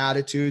our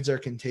attitudes are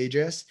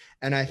contagious.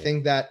 And I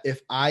think that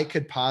if I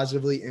could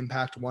positively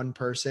impact one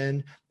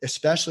person,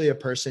 especially a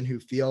person who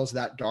feels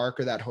that dark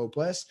or that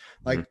hopeless,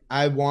 like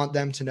I want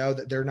them to know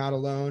that they're not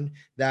alone,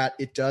 that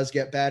it does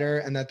get better,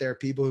 and that there are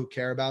people who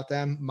care about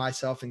them,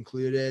 myself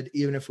included,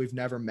 even if we've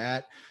never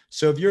met.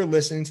 So if you're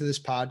listening to this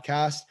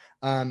podcast,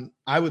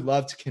 I would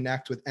love to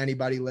connect with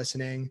anybody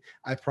listening.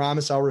 I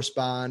promise I'll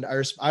respond. I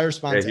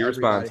respond to everybody.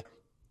 Responds.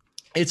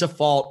 It's a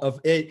fault of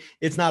it.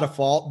 It's not a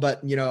fault,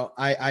 but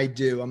I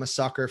do. I'm a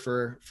sucker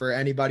for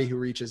anybody who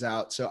reaches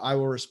out. So I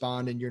will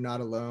respond, and you're not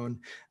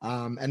alone.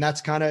 And that's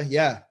kind of,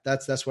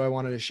 that's what I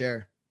wanted to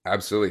share.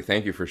 Absolutely.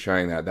 Thank you for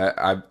sharing that. That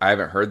I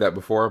haven't heard that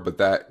before, but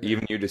that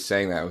even you just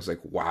saying that, I was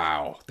like,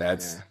 wow,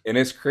 and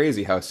it's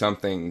crazy how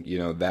something,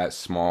 that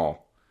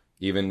small,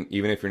 even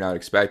if you're not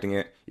expecting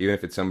it, even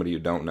if it's somebody you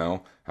don't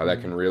know, how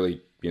that can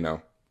really,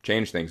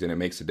 change things, and it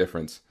makes a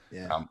difference.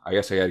 Yeah. I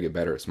guess I got to get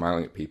better at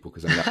smiling at people,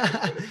 because I'm not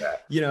good at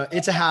that.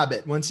 It's a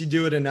habit once you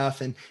do it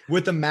enough. And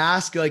with the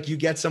mask, like, you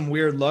get some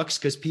weird looks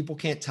because people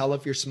can't tell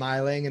if you're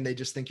smiling and they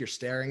just think you're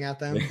staring at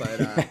them.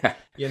 But,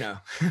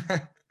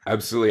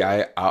 Absolutely.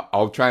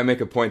 I'll try and make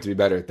a point to be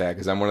better at that,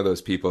 because I'm one of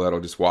those people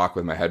that'll just walk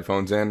with my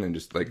headphones in and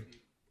just like,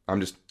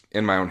 I'm just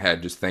in my own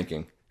head, just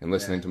thinking and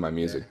listening to my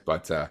music. Yeah.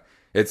 But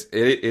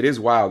it is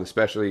wild,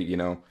 especially,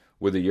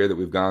 with the year that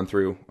we've gone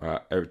through.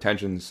 Our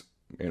tensions,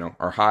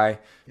 are high.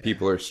 Yeah.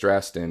 People are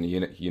stressed, and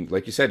you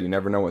like you said, you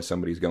never know what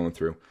somebody's going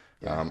through.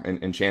 Yeah.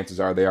 And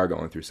chances are they are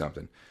going through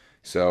something.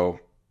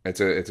 So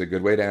it's a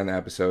good way to end the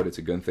episode. It's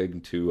a good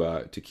thing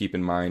to keep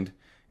in mind.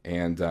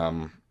 And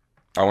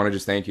I want to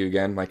just thank you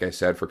again, like I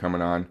said, for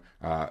coming on,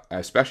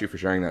 especially for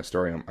sharing that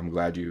story. I'm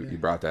glad you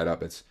brought that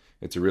up. It's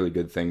a really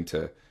good thing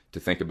to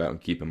think about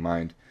and keep in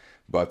mind.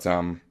 But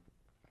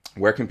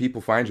where can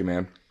people find you,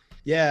 man?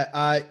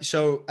 Yeah.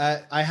 So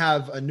I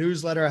have a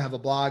newsletter, I have a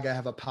blog, I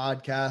have a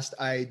podcast,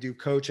 I do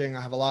coaching,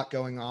 I have a lot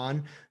going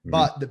on,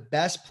 but the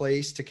best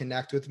place to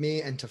connect with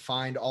me and to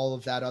find all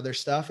of that other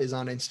stuff is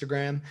on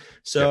Instagram.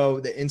 So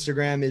the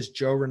Instagram is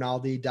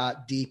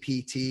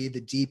joerinaldi.dpt.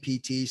 The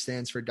DPT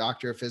stands for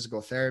Doctor of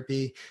Physical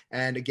Therapy.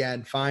 And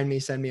again, find me,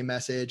 send me a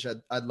message.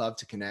 I'd love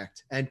to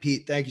connect. And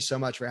Pete, thank you so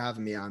much for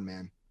having me on,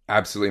 man.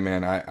 Absolutely,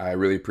 man. I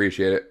really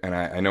appreciate it. And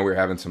I know we're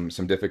having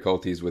some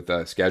difficulties with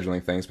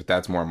scheduling things, but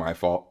that's more my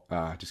fault,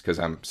 just because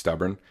I'm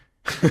stubborn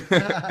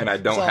and I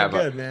don't have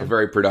a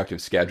very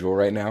productive schedule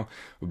right now.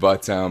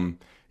 But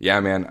yeah,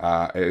 man,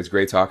 it was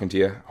great talking to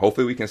you.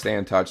 Hopefully we can stay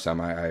in touch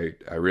some. I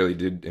really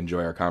did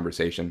enjoy our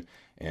conversation,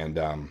 and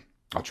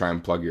I'll try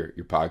and plug your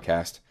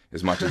podcast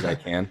as much as I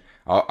can.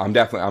 I'm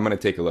going to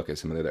take a look at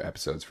some of the other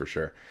episodes for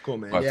sure. Cool,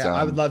 man. But,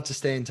 I would love to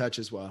stay in touch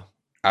as well.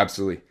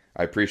 Absolutely.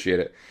 I appreciate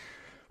it.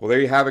 Well, there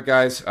you have it,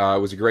 guys. It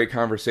was a great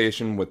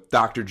conversation with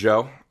Dr.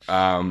 Joe,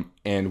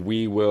 and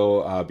we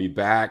will be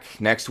back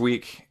next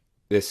week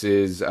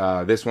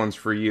this one's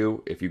for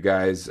you. If you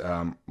guys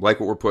like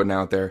what we're putting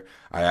out there,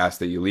 I ask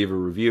that you leave a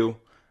review.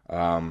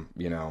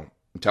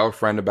 Tell a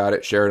friend about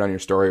it, share it on your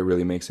story. It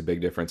really makes a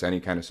big difference. Any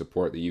kind of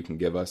support that you can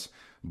give us.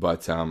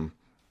 But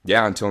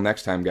yeah, until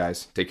next time,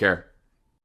 guys, take care.